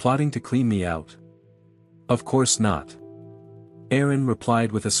 Plotting to clean me out? Of course not. Erin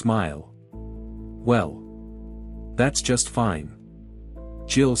replied with a smile. Well, that's just fine.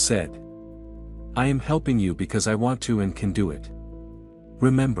 Jill said. I am helping you because I want to and can do it.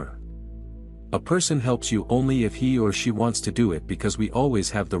 Remember. A person helps you only if he or she wants to do it because we always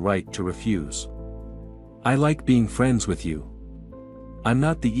have the right to refuse. I like being friends with you. I'm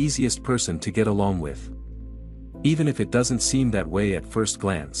not the easiest person to get along with. Even if it doesn't seem that way at first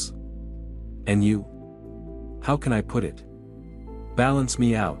glance. And you? How can I put it? Balance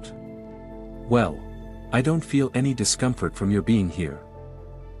me out. Well, I don't feel any discomfort from your being here.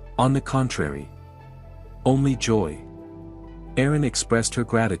 On the contrary. Only joy. Erin expressed her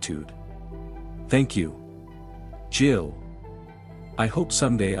gratitude. Thank you. Jill. I hope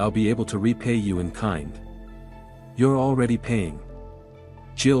someday I'll be able to repay you in kind. You're already paying.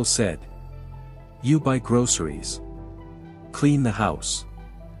 Jill said. You buy groceries. Clean the house.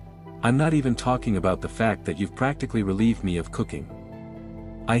 I'm not even talking about the fact that you've practically relieved me of cooking.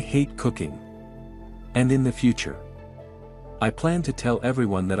 I hate cooking. And in the future, I plan to tell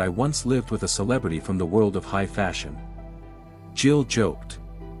everyone that I once lived with a celebrity from the world of high fashion. Jill joked.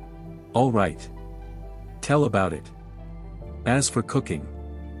 All right. Tell about it. As for cooking,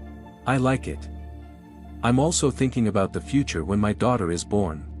 I like it. I'm also thinking about the future when my daughter is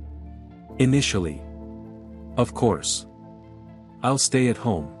born. Initially. Of course. I'll stay at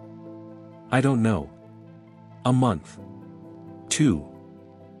home. I don't know. A month. 2.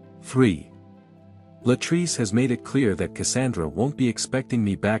 3. Latrice has made it clear that Cassandra won't be expecting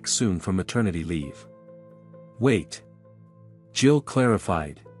me back soon from maternity leave. Wait. Jill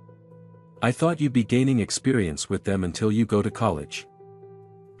clarified. I thought you'd be gaining experience with them until you go to college.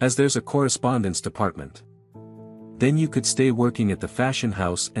 As there's a correspondence department. Then you could stay working at the fashion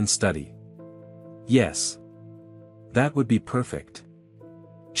house and study. Yes. That would be perfect.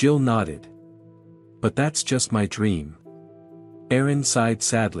 Jill nodded. But that's just my dream. Erin sighed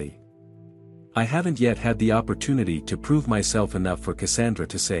sadly. I haven't yet had the opportunity to prove myself enough for Cassandra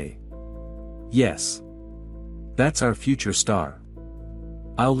to say. Yes. That's our future star.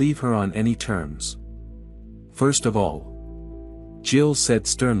 I'll leave her on any terms. First of all. Jill said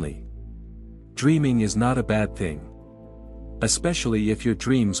sternly. Dreaming is not a bad thing. Especially if your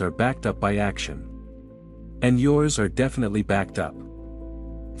dreams are backed up by action. And yours are definitely backed up.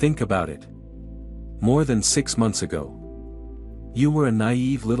 Think about it. More than 6 months ago. You were a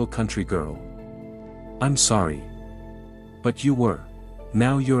naive little country girl. I'm sorry. But you were.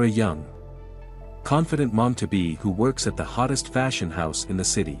 Now you're a young, confident mom-to-be who works at the hottest fashion house in the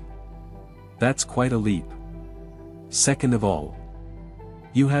city. That's quite a leap. Second of all,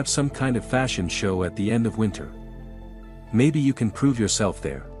 you have some kind of fashion show at the end of winter. Maybe you can prove yourself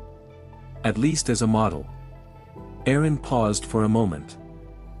there. At least as a model. Erin paused for a moment.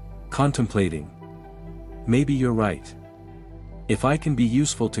 Contemplating. Maybe you're right. If I can be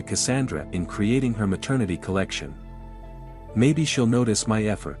useful to Cassandra in creating her maternity collection. Maybe she'll notice my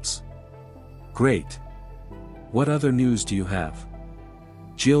efforts. Great. What other news do you have?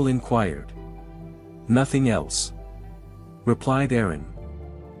 Jill inquired. Nothing else. Replied Erin.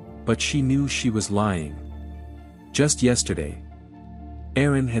 But she knew she was lying. Just yesterday.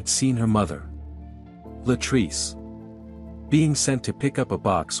 Erin had seen her mother. Latrice. Being sent to pick up a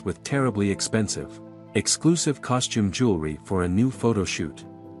box with terribly expensive, exclusive costume jewelry for a new photo shoot.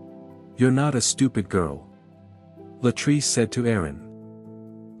 You're not a stupid girl. Latrice said to Erin.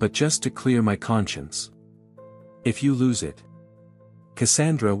 But just to clear my conscience. If you lose it,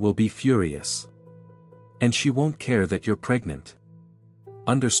 Cassandra will be furious. And she won't care that you're pregnant.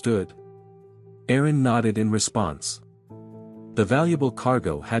 Understood? Erin nodded in response. The valuable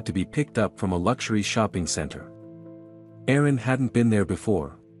cargo had to be picked up from a luxury shopping center. Erin hadn't been there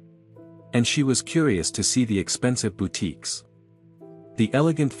before. And she was curious to see the expensive boutiques. The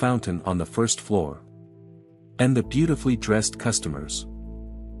elegant fountain on the first floor. And the beautifully dressed customers.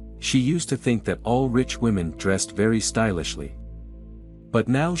 She used to think that all rich women dressed very stylishly. But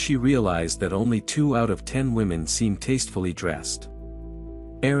now she realized that only 2 out of 10 women seem tastefully dressed.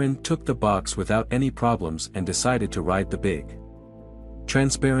 Erin took the box without any problems and decided to ride the big,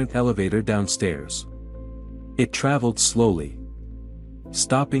 transparent elevator downstairs. It traveled slowly,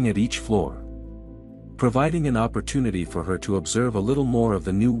 stopping at each floor, providing an opportunity for her to observe a little more of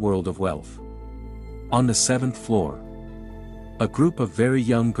the new world of wealth. On the 7th floor, a group of very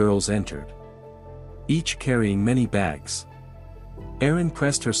young girls entered, each carrying many bags. Erin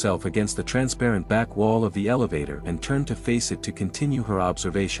pressed herself against the transparent back wall of the elevator and turned to face it to continue her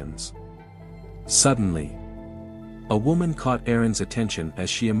observations. Suddenly, a woman caught Erin's attention as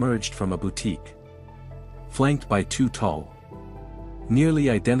she emerged from a boutique, flanked by 2 tall, nearly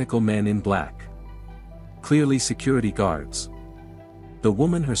identical men in black. Clearly security guards. The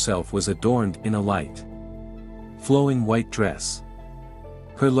woman herself was adorned in a light, flowing white dress.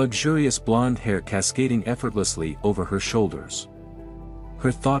 Her luxurious blonde hair cascading effortlessly over her shoulders.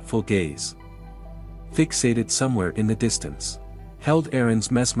 Her thoughtful gaze, fixated somewhere in the distance, held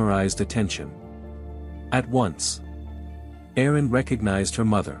Erin's mesmerized attention. At once, Erin recognized her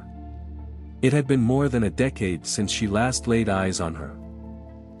mother. It had been more than a decade since she last laid eyes on her.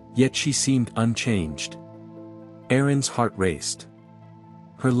 Yet she seemed unchanged. Erin's heart raced.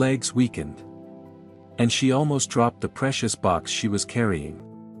 Her legs weakened. And she almost dropped the precious box she was carrying.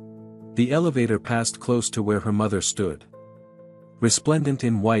 The elevator passed close to where her mother stood, resplendent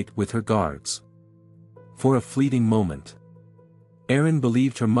in white with her guards. For a fleeting moment, Erin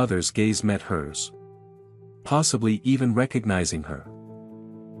believed her mother's gaze met hers, possibly even recognizing her.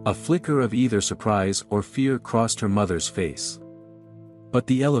 A flicker of either surprise or fear crossed her mother's face. But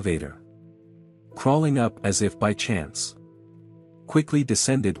the elevator, crawling up as if by chance, quickly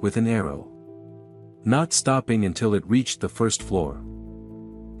descended with an arrow, not stopping until it reached the first floor.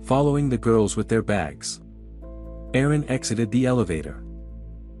 Following the girls with their bags, Erin exited the elevator,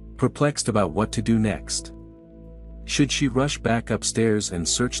 perplexed about what to do next. Should she rush back upstairs and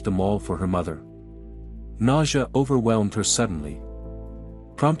search the mall for her mother? Nausea overwhelmed her suddenly,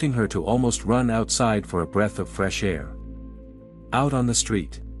 prompting her to almost run outside for a breath of fresh air. Out on the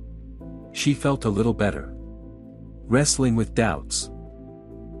street, she felt a little better, wrestling with doubts.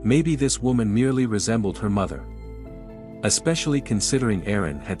 Maybe this woman merely resembled her mother, especially considering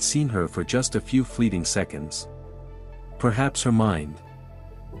Erin had seen her for just a few fleeting seconds. Perhaps her mind,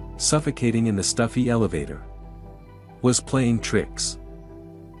 suffocating in the stuffy elevator, was playing tricks,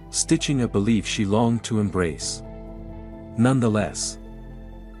 stitching a belief she longed to embrace. Nonetheless,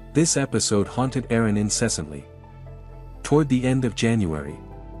 this episode haunted Erin incessantly. Toward the end of January,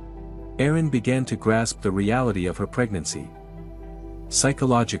 Erin began to grasp the reality of her pregnancy.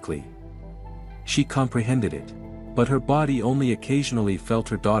 Psychologically, she comprehended it, but her body only occasionally felt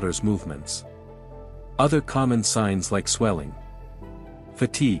her daughter's movements. Other common signs like swelling,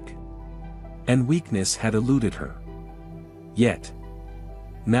 fatigue, and weakness had eluded her. Yet,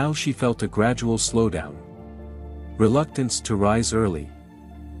 now she felt a gradual slowdown, reluctance to rise early,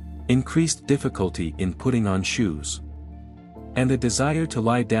 increased difficulty in putting on shoes, and a desire to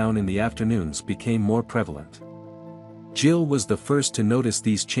lie down in the afternoons became more prevalent. Jill was the first to notice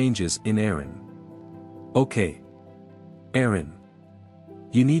these changes in Erin. "Okay, Erin,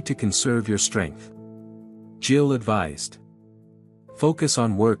 you need to conserve your strength," Jill advised. "Focus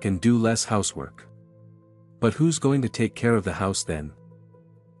on work and do less housework." "But who's going to take care of the house then?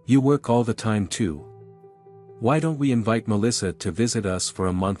 You work all the time too. Why don't we invite Melissa to visit us for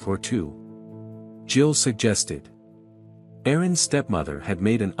a month or two?" Jill suggested. Erin's stepmother had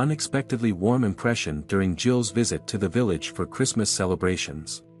made an unexpectedly warm impression during Jill's visit to the village for Christmas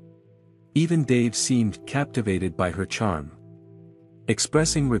celebrations. Even Dave seemed captivated by her charm,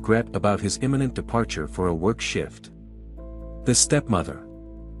 expressing regret about his imminent departure for a work shift. The stepmother,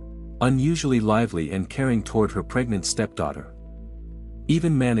 unusually lively and caring toward her pregnant stepdaughter,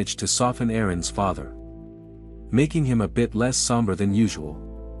 even managed to soften Erin's father, making him a bit less somber than usual.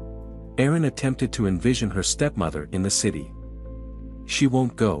 Erin attempted to envision her stepmother in the city. "She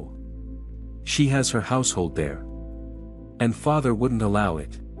won't go. She has her household there. And father wouldn't allow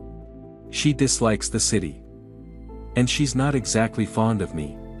it. She dislikes the city. And she's not exactly fond of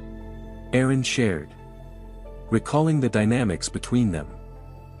me," Erin shared, recalling the dynamics between them.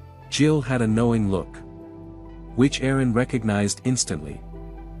 Jill had a knowing look, which Erin recognized instantly.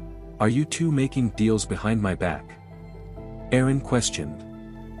 "Are you two making deals behind my back?" Erin questioned,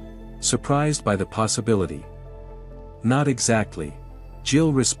 surprised by the possibility. "Not exactly,"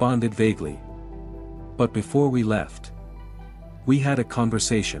 Jill responded vaguely. "But before we left, we had a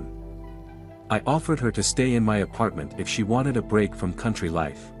conversation. I offered her to stay in my apartment if she wanted a break from country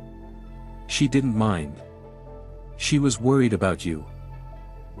life. She didn't mind. She was worried about you.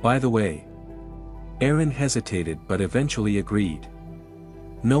 By the way." Erin hesitated but eventually agreed,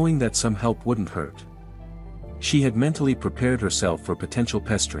 knowing that some help wouldn't hurt. She had mentally prepared herself for potential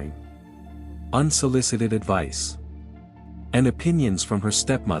pestering, unsolicited advice, and opinions from her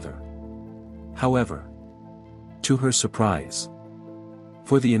stepmother. However, to her surprise,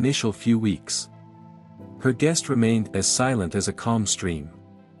 for the initial few weeks, her guest remained as silent as a calm stream.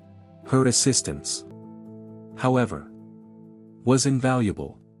 Her assistance, however, was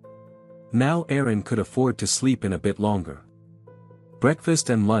invaluable. Now Erin could afford to sleep in a bit longer. Breakfast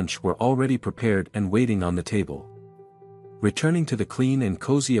and lunch were already prepared and waiting on the table. Returning to the clean and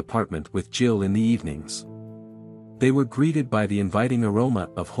cozy apartment with Jill in the evenings, they were greeted by the inviting aroma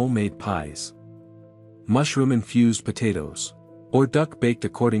of homemade pies, mushroom-infused potatoes, or duck baked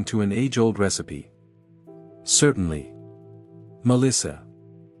according to an age-old recipe. "Certainly, Melissa.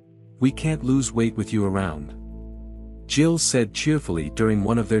 We can't lose weight with you around," Jill said cheerfully during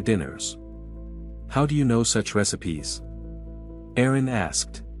one of their dinners. "How do you know such recipes?" Erin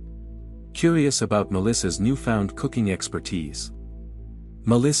asked, curious about Melissa's newfound cooking expertise.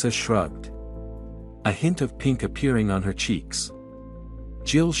 Melissa shrugged, a hint of pink appearing on her cheeks.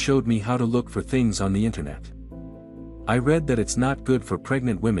 "Jill showed me how to look for things on the internet. I read that it's not good for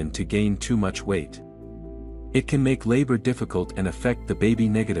pregnant women to gain too much weight. It can make labor difficult and affect the baby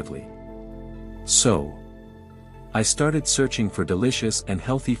negatively. So, I started searching for delicious and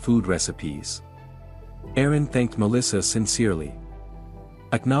healthy food recipes." Erin thanked Melissa sincerely,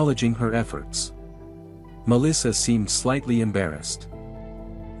 acknowledging her efforts. Melissa seemed slightly embarrassed,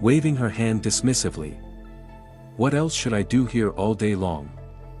 waving her hand dismissively. "What else should I do here all day long?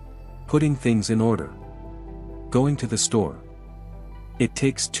 Putting things in order. Going to the store. It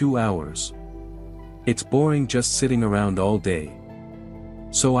takes 2 hours. It's boring just sitting around all day.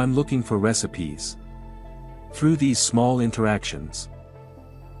 So I'm looking for recipes." Through these small interactions,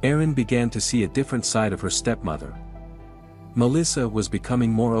 Erin began to see a different side of her stepmother. Melissa was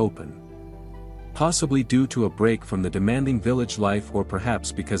becoming more open, Possibly due to a break from the demanding village life, or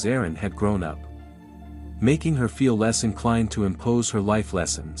perhaps because Erin had grown up, making her feel less inclined to impose her life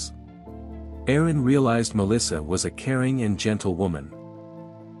lessons. Erin realized Melissa was a caring and gentle woman,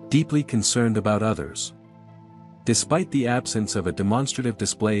 deeply concerned about others. Despite the absence of a demonstrative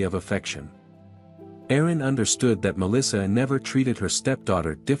display of affection, Erin understood that Melissa never treated her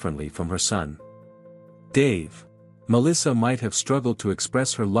stepdaughter differently from her son, Dave. Melissa might have struggled to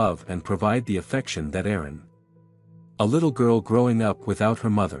express her love and provide the affection that Erin, a little girl growing up without her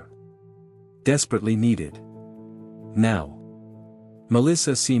mother, desperately needed. Now,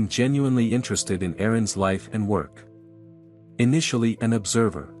 Melissa seemed genuinely interested in Erin's life and work. Initially an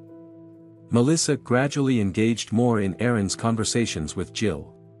observer, Melissa gradually engaged more in Erin's conversations with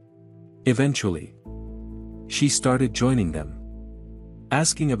Jill. Eventually, she started joining them,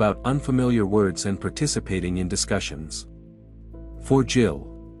 asking about unfamiliar words and participating in discussions. For Jill,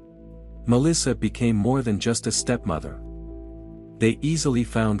 Melissa became more than just a stepmother. They easily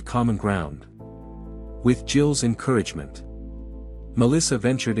found common ground. With Jill's encouragement, Melissa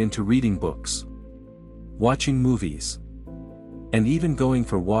ventured into reading books, watching movies, and even going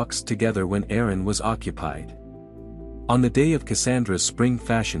for walks together when Erin was occupied. On the day of Cassandra's spring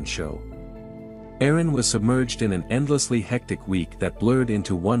fashion show, Erin was submerged in an endlessly hectic week that blurred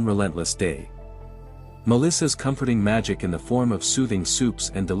into one relentless day. Melissa's comforting magic in the form of soothing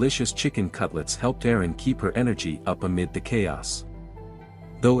soups and delicious chicken cutlets helped Erin keep her energy up amid the chaos.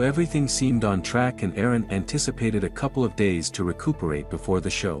 Though everything seemed on track and Erin anticipated a couple of days to recuperate before the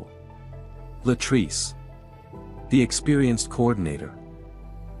show, Latrice, the experienced coordinator,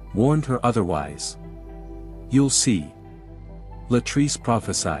 warned her otherwise. "You'll see," Latrice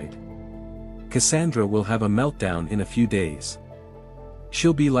prophesied. "Cassandra will have a meltdown in a few days.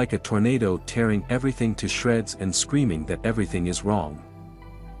 She'll be like a tornado, tearing everything to shreds and screaming that everything is wrong."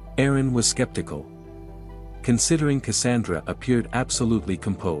 Erin was skeptical, considering Cassandra appeared absolutely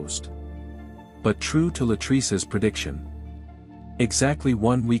composed. But true to Latrice's prediction, exactly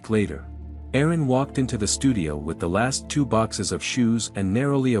 1 week later, Erin walked into the studio with the last 2 boxes of shoes and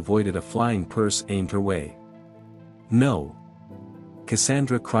narrowly avoided a flying purse aimed her way. "No!"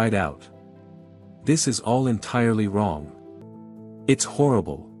 Cassandra cried out. "This is all entirely wrong. It's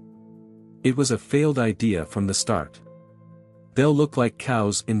horrible. It was a failed idea from the start. They'll look like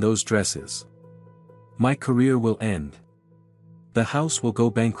cows in those dresses. My career will end. The house will go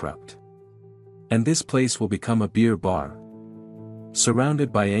bankrupt. And this place will become a beer bar."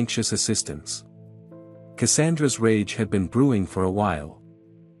 Surrounded by anxious assistants, Cassandra's rage had been brewing for a while.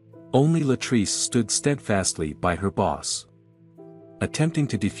 Only Latrice stood steadfastly by her boss, attempting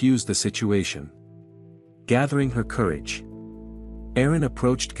to defuse the situation. Gathering her courage, Erin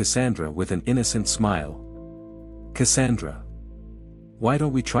approached Cassandra with an innocent smile. "Cassandra, why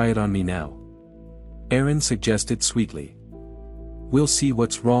don't we try it on me now?" Erin suggested sweetly. "We'll see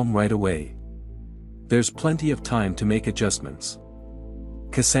what's wrong right away. There's plenty of time to make adjustments."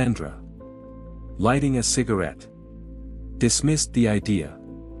 Cassandra, lighting a cigarette, dismissed the idea,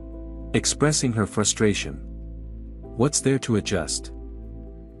 expressing her frustration. "What's there to adjust?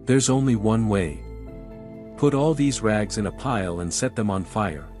 There's only one way. Put all these rags in a pile and set them on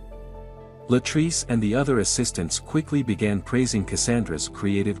fire." Latrice and the other assistants quickly began praising Cassandra's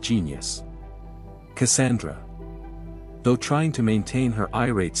creative genius. Cassandra, though trying to maintain her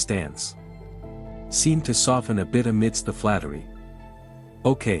irate stance, seemed to soften a bit amidst the flattery.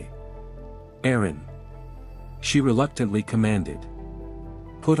 "Okay, Erin," she reluctantly commanded.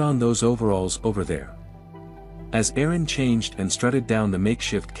 "Put on those overalls over there." As Erin changed and strutted down the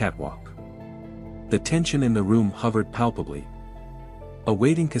makeshift catwalk, the tension in the room hovered palpably,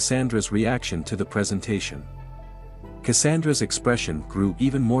 awaiting Cassandra's reaction to the presentation. Cassandra's expression grew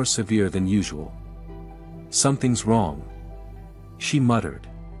even more severe than usual. "Something's wrong," she muttered,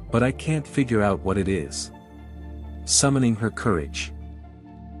 "but I can't figure out what it is." Summoning her courage,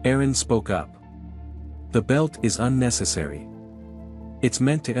 Erin spoke up. "The belt is unnecessary. It's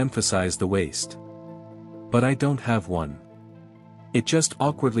meant to emphasize the waist. But I don't have one. It just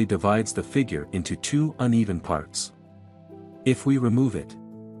awkwardly divides the figure into 2 uneven parts. If we remove it,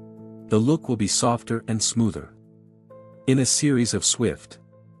 the look will be softer and smoother." In a series of swift,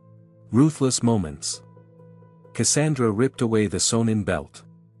 ruthless moments, Cassandra ripped away the sewn-in belt.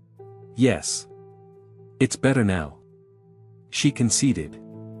 "Yes. It's better now," she conceded.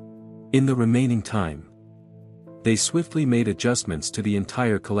 In the remaining time, they swiftly made adjustments to the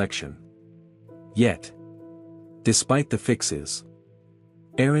entire collection. Yet, despite the fixes,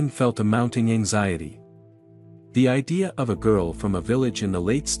 Erin felt a mounting anxiety. The idea of a girl from a village in the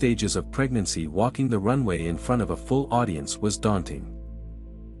late stages of pregnancy walking the runway in front of a full audience was daunting.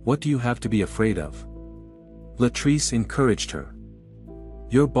 What do you have to be afraid of? Latrice encouraged her.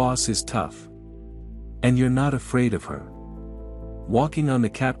 Your boss is tough. And you're not afraid of her. Walking on the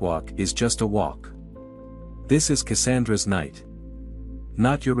catwalk is just a walk. This is Cassandra's night.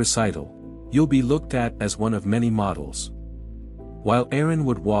 Not your recital. You'll be looked at as one of many models. While Erin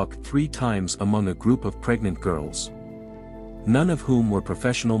would walk 3 times among a group of pregnant girls, none of whom were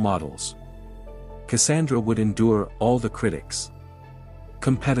professional models, Cassandra would endure all the critics,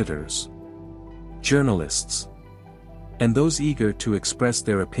 competitors, journalists, and those eager to express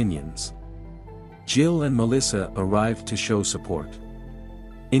their opinions. Jill and Melissa arrived to show support.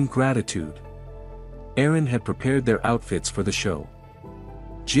 In gratitude, Erin had prepared their outfits for the show.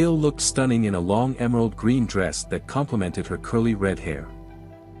 Jill looked stunning in a long emerald green dress that complemented her curly red hair,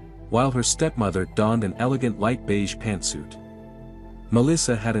 while her stepmother donned an elegant light beige pantsuit.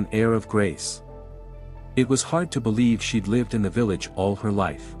 Melissa had an air of grace. It was hard to believe she'd lived in the village all her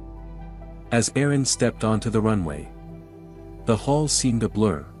life. As Erin stepped onto the runway, the hall seemed a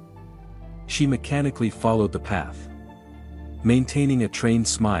blur. She mechanically followed the path, maintaining a trained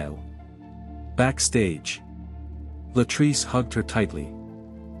smile. Backstage, Latrice hugged her tightly,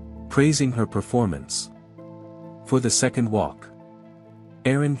 praising her performance. For the second walk,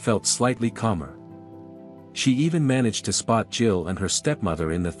 Erin felt slightly calmer. She even managed to spot Jill and her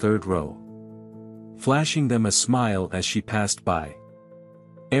stepmother in the 3rd row, flashing them a smile as she passed by.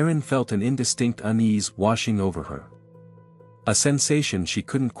 Erin felt an indistinct unease washing over her, a sensation she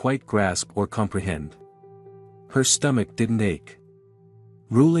couldn't quite grasp or comprehend. Her stomach didn't ache,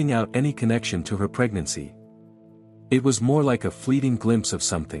 ruling out any connection to her pregnancy. It was more like a fleeting glimpse of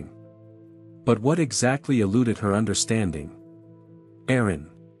something. But what exactly eluded her understanding? Erin,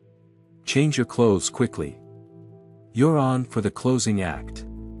 change your clothes quickly. You're on for the closing act.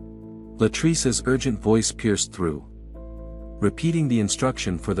 Latrice's urgent voice pierced through, repeating the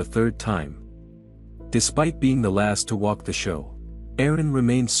instruction for the 3rd time. Despite being the last to walk the show, Erin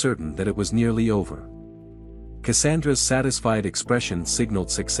remained certain that it was nearly over. Cassandra's satisfied expression signaled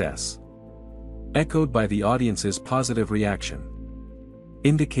success, echoed by the audience's positive reaction,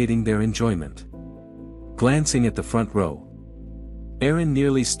 indicating their enjoyment. Glancing at the front row, Erin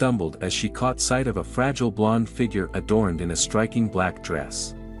nearly stumbled as she caught sight of a fragile blonde figure adorned in a striking black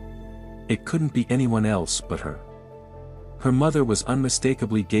dress. It couldn't be anyone else but her. Her mother was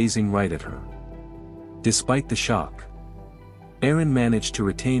unmistakably gazing right at her. Despite the shock, Erin managed to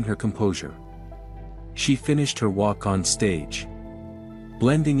retain her composure. She finished her walk on stage,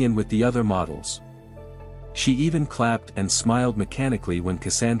 blending in with the other models. She even clapped and smiled mechanically when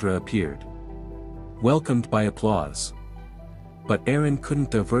Cassandra appeared, welcomed by applause. But Erin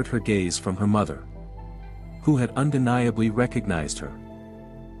couldn't divert her gaze from her mother, who had undeniably recognized her.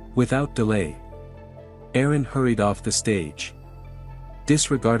 Without delay, Erin hurried off the stage,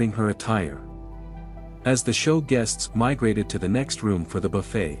 disregarding her attire. As the show guests migrated to the next room for the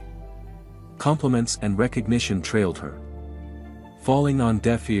buffet, compliments and recognition trailed her, falling on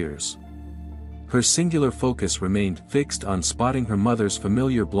deaf ears. Her singular focus remained fixed on spotting her mother's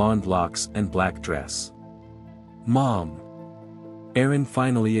familiar blonde locks and black dress. "Mom!" Erin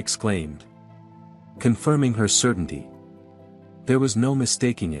finally exclaimed, confirming her certainty. There was no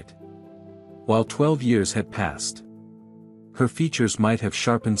mistaking it. While 12 years had passed, her features might have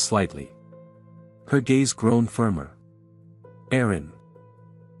sharpened slightly, her gaze grown firmer. "Erin,"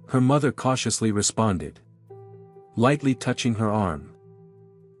 her mother cautiously responded, lightly touching her arm,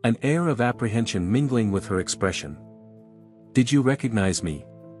 an air of apprehension mingling with her expression. "Did you recognize me,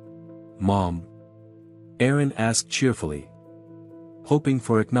 Mom?" Erin asked cheerfully, hoping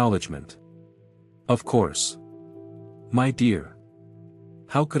for acknowledgement. "Of course. My dear.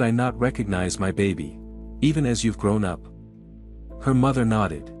 How could I not recognize my baby, even as you've grown up?" Her mother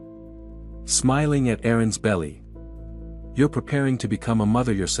nodded, smiling at Erin's belly. "You're preparing to become a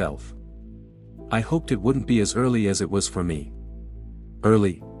mother yourself. I hoped it wouldn't be as early as it was for me."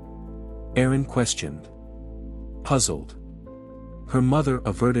 "Early?" Erin questioned, puzzled. Her mother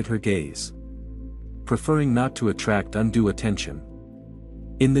averted her gaze, preferring not to attract undue attention.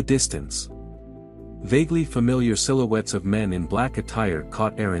 In the distance, vaguely familiar silhouettes of men in black attire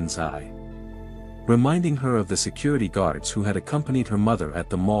caught Erin's eye, reminding her of the security guards who had accompanied her mother at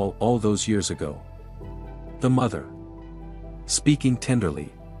the mall all those years ago. The mother, speaking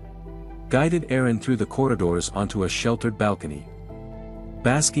tenderly, guided Erin through the corridors onto a sheltered balcony,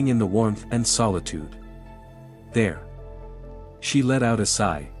 basking in the warmth and solitude. "There." She let out a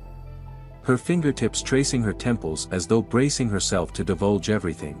sigh, her fingertips tracing her temples as though bracing herself to divulge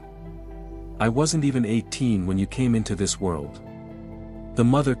everything. "I wasn't even 18 when you came into this world," the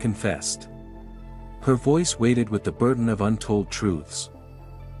mother confessed, her voice weighted with the burden of untold truths.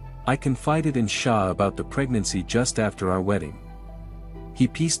 I confided in Shah about the pregnancy just after our wedding. He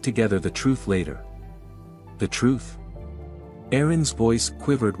pieced together the truth later. The truth? Aaron's voice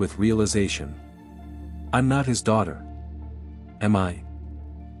quivered with realization. I'm not his daughter. Am I?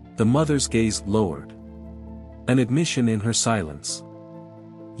 The mother's gaze lowered. An admission in her silence.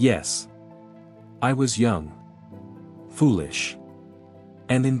 Yes. I was young. Foolish.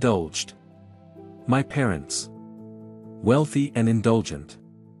 And indulged. My parents, wealthy and indulgent,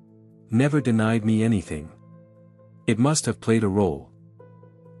 never denied me anything. It must have played a role.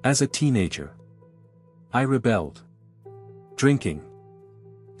 As a teenager, I rebelled. Drinking.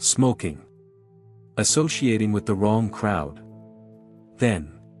 Smoking. Associating with the wrong crowd.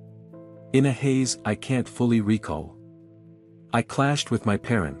 Then, in a haze I can't fully recall, I clashed with my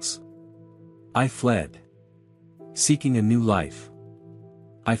parents. I fled. Seeking a new life.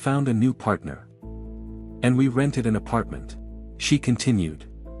 I found a new partner. And we rented an apartment. She continued.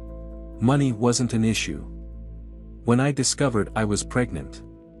 Money wasn't an issue. When I discovered I was pregnant,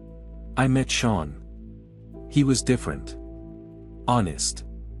 I met Sean. He was different. Honest.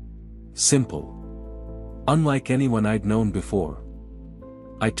 Simple. Unlike anyone I'd known before.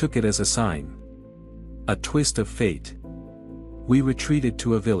 I took it as a sign. A twist of fate. We retreated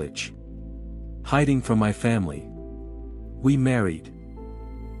to a village. Hiding from my family. We married.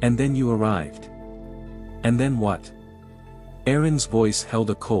 And then you arrived. And then what? Erin's voice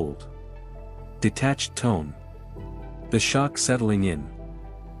held a cold, detached tone. The shock settling in.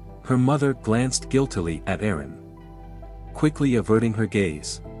 Her mother glanced guiltily at Erin, quickly averting her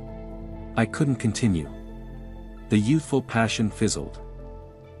gaze. I couldn't continue. The youthful passion fizzled.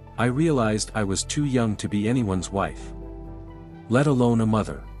 I realized I was too young to be anyone's wife. Let alone a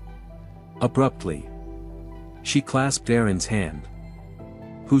mother. Abruptly, she clasped Erin's hand,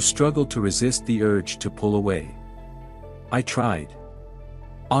 who struggled to resist the urge to pull away. I tried.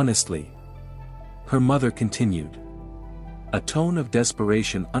 Honestly. Her mother continued, a tone of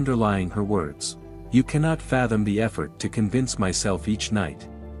desperation underlying her words. You cannot fathom the effort to convince myself each night.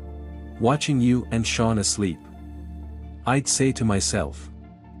 Watching you and Sean asleep. I'd say to myself,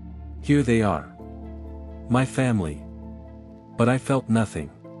 here they are. My family. But I felt nothing.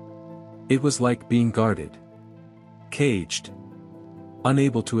 It was like being guarded. Caged.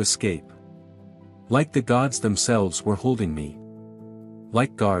 Unable to escape. Like the gods themselves were holding me.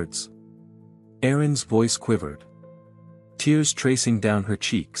 Like guards. Erin's voice quivered. Tears tracing down her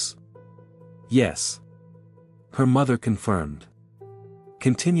cheeks. Yes. Her mother confirmed.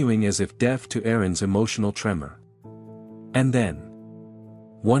 Continuing as if deaf to Erin's emotional tremor. And then.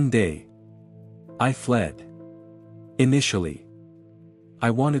 One day. I fled. Initially. I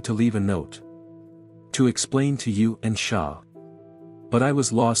wanted to leave a note. To explain to you and Shah. But I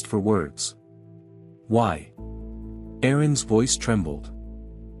was lost for words. Why? Erin's voice trembled.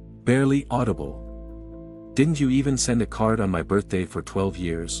 Barely audible. Didn't you even send a card on my birthday for 12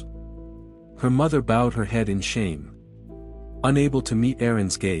 years? Her mother bowed her head in shame. Unable to meet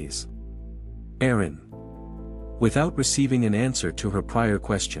Erin's gaze. Erin, without receiving an answer to her prior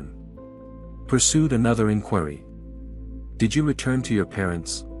question, pursued another inquiry. Did you return to your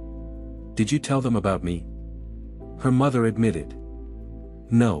parents? Did you tell them about me? Her mother admitted.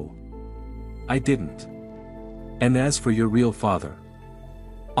 No. I didn't. And as for your real father?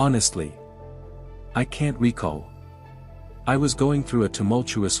 Honestly, I can't recall. I was going through a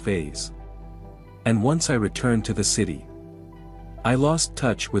tumultuous phase. And once I returned to the city, I lost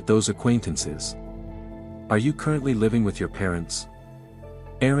touch with those acquaintances. Are you currently living with your parents?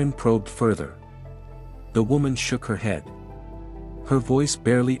 Erin probed further. The woman shook her head. Her voice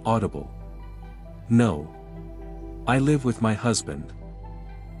barely audible. No. I live with my husband.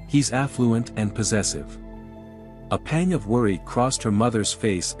 He's affluent and possessive. A pang of worry crossed her mother's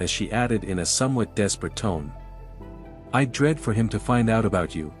face as she added in a somewhat desperate tone. I'd dread for him to find out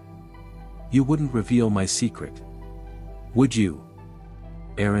about you. You wouldn't reveal my secret. Would you?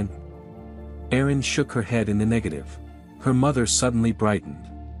 Erin? Erin shook her head in the negative. Her mother suddenly brightened.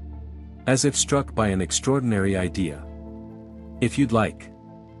 As if struck by an extraordinary idea. If you'd like,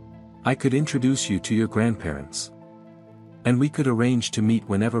 I could introduce you to your grandparents. And we could arrange to meet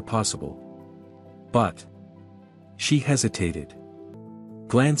whenever possible. But. She hesitated.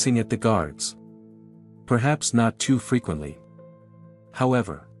 Glancing at the guards. Perhaps not too frequently.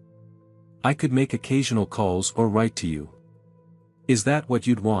 However. I could make occasional calls or write to you. Is that what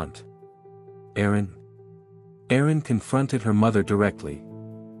you'd want? Erin? Erin confronted her mother directly.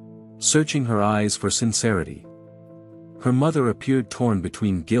 Searching her eyes for sincerity. Her mother appeared torn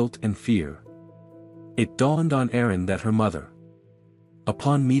between guilt and fear. It dawned on Erin that her mother,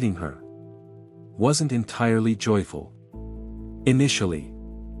 upon meeting her, wasn't entirely joyful. Initially,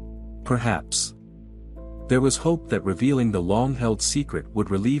 Perhaps. There was hope that revealing the long-held secret would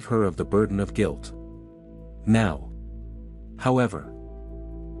relieve her of the burden of guilt. Now, however,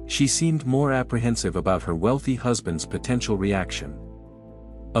 she seemed more apprehensive about her wealthy husband's potential reaction.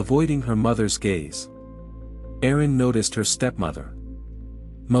 Avoiding her mother's gaze, Erin noticed her stepmother,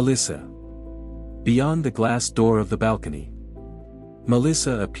 Melissa, beyond the glass door of the balcony.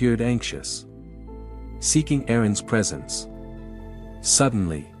 Melissa appeared anxious, seeking Erin's presence.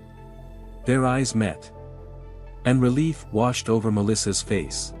 Suddenly, their eyes met, and relief washed over Melissa's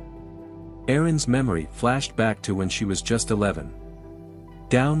face. Erin's memory flashed back to when she was just 11.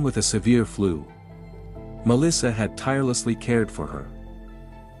 Down with a severe flu, Melissa had tirelessly cared for her,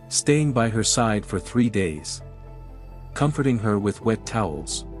 staying by her side for 3 days, comforting her with wet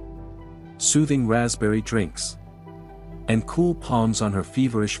towels, soothing raspberry drinks, and cool palms on her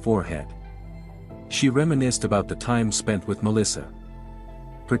feverish forehead. She reminisced about the time spent with Melissa,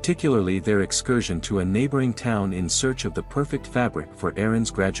 particularly their excursion to a neighboring town in search of the perfect fabric for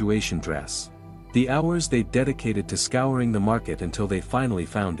Erin's graduation dress. The hours they dedicated to scouring the market until they finally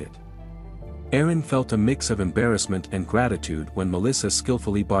found it. Erin felt a mix of embarrassment and gratitude when Melissa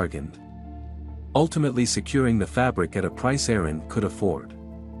skillfully bargained, ultimately securing the fabric at a price Erin could afford.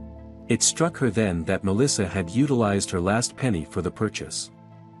 It struck her then that Melissa had utilized her last penny for the purchase.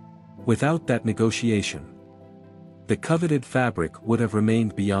 Without that negotiation, the coveted fabric would have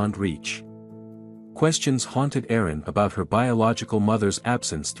remained beyond reach. Questions haunted Erin about her biological mother's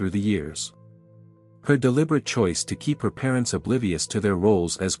absence through the years. Her deliberate choice to keep her parents oblivious to their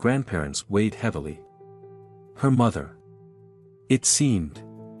roles as grandparents weighed heavily. Her mother, it seemed,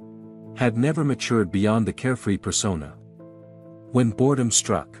 had never matured beyond the carefree persona. When boredom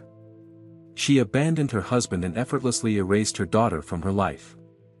struck, she abandoned her husband and effortlessly erased her daughter from her life,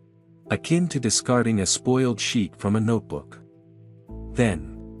 akin to discarding a spoiled sheet from a notebook.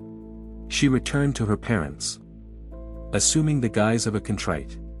 Then, she returned to her parents, assuming the guise of a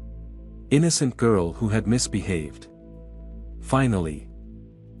contrite, innocent girl who had misbehaved. Finally,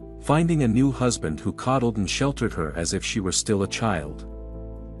 finding a new husband who coddled and sheltered her as if she were still a child.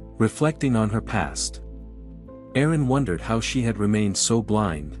 Reflecting on her past, Erin wondered how she had remained so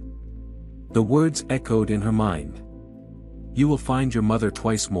blind. The words echoed in her mind. "You will find your mother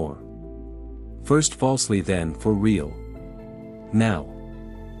twice more. First falsely, then for real." Now.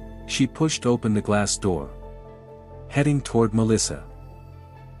 She pushed open the glass door, heading toward Melissa.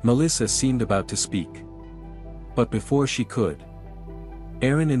 Melissa seemed about to speak. But before she could,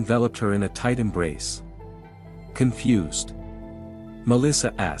 Erin enveloped her in a tight embrace. Confused,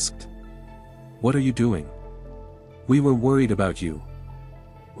 Melissa asked, "What are you doing?" "We were worried about you,"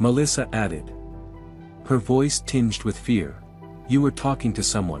 Melissa added, her voice tinged with fear. "You were talking to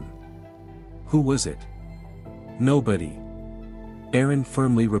someone." "Who was it?" "Nobody," Erin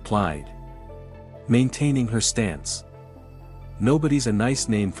firmly replied, maintaining her stance. "Nobody's a nice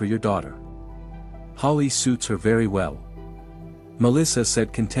name for your daughter. Holly suits her very well," Melissa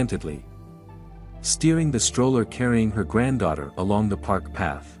said contentedly, steering the stroller carrying her granddaughter along the park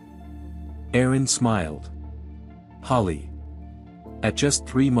path. Erin smiled. Holly, at just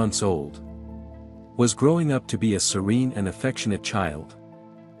 3 months old, was growing up to be a serene and affectionate child.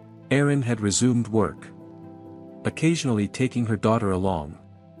 Erin had resumed work, occasionally taking her daughter along.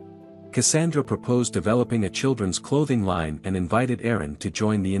 Cassandra proposed developing a children's clothing line and invited Erin to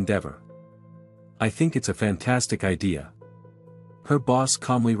join the endeavor. "I think it's a fantastic idea," her boss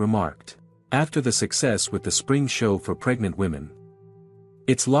calmly remarked, after the success with the spring show for pregnant women.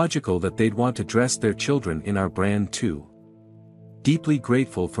 "It's logical that they'd want to dress their children in our brand too." Deeply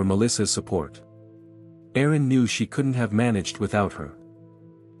grateful for Melissa's support, Erin knew she couldn't have managed without her.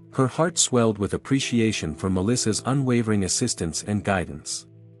 Her heart swelled with appreciation for Melissa's unwavering assistance and guidance.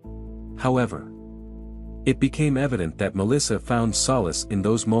 However, it became evident that Melissa found solace in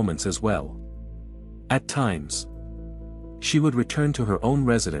those moments as well. At times, she would return to her own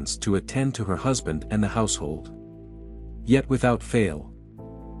residence to attend to her husband and the household. Yet without fail,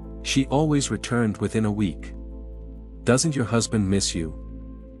 she always returned within a week. "Doesn't your husband miss you?"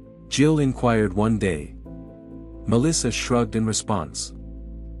 Jill inquired one day. Melissa shrugged in response,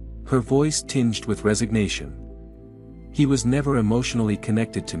 her voice tinged with resignation. "He was never emotionally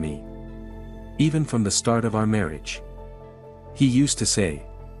connected to me, even from the start of our marriage. He used to say,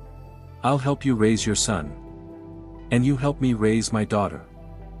 'I'll help you raise your son, and you help me raise my daughter.'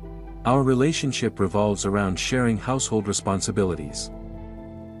 Our relationship revolves around sharing household responsibilities.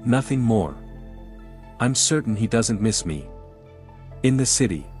 Nothing more. I'm certain he doesn't miss me." In the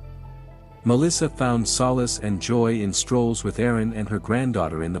city, Melissa found solace and joy in strolls with Erin and her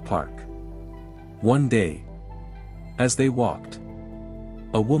granddaughter in the park. One day, as they walked,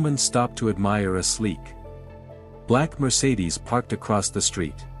 A woman stopped to admire a sleek, black Mercedes parked across the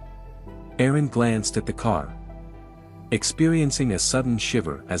street. Aaron glanced at the car, experiencing a sudden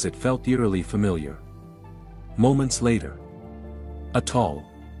shiver as it felt eerily familiar. Moments later, a tall,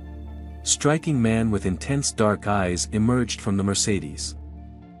 striking man with intense dark eyes emerged from the Mercedes,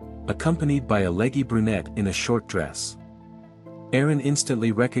 accompanied by a leggy brunette in a short dress. Aaron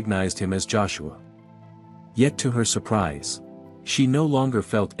instantly recognized him as Joshua. Yet to her surprise, she no longer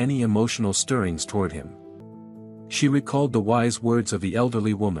felt any emotional stirrings toward him. She recalled the wise words of the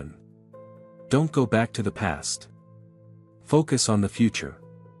elderly woman. Don't go back to the past. Focus on the future.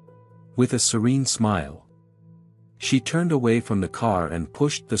 With a serene smile, she turned away from the car and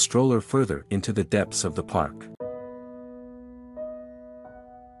pushed the stroller further into the depths of the park.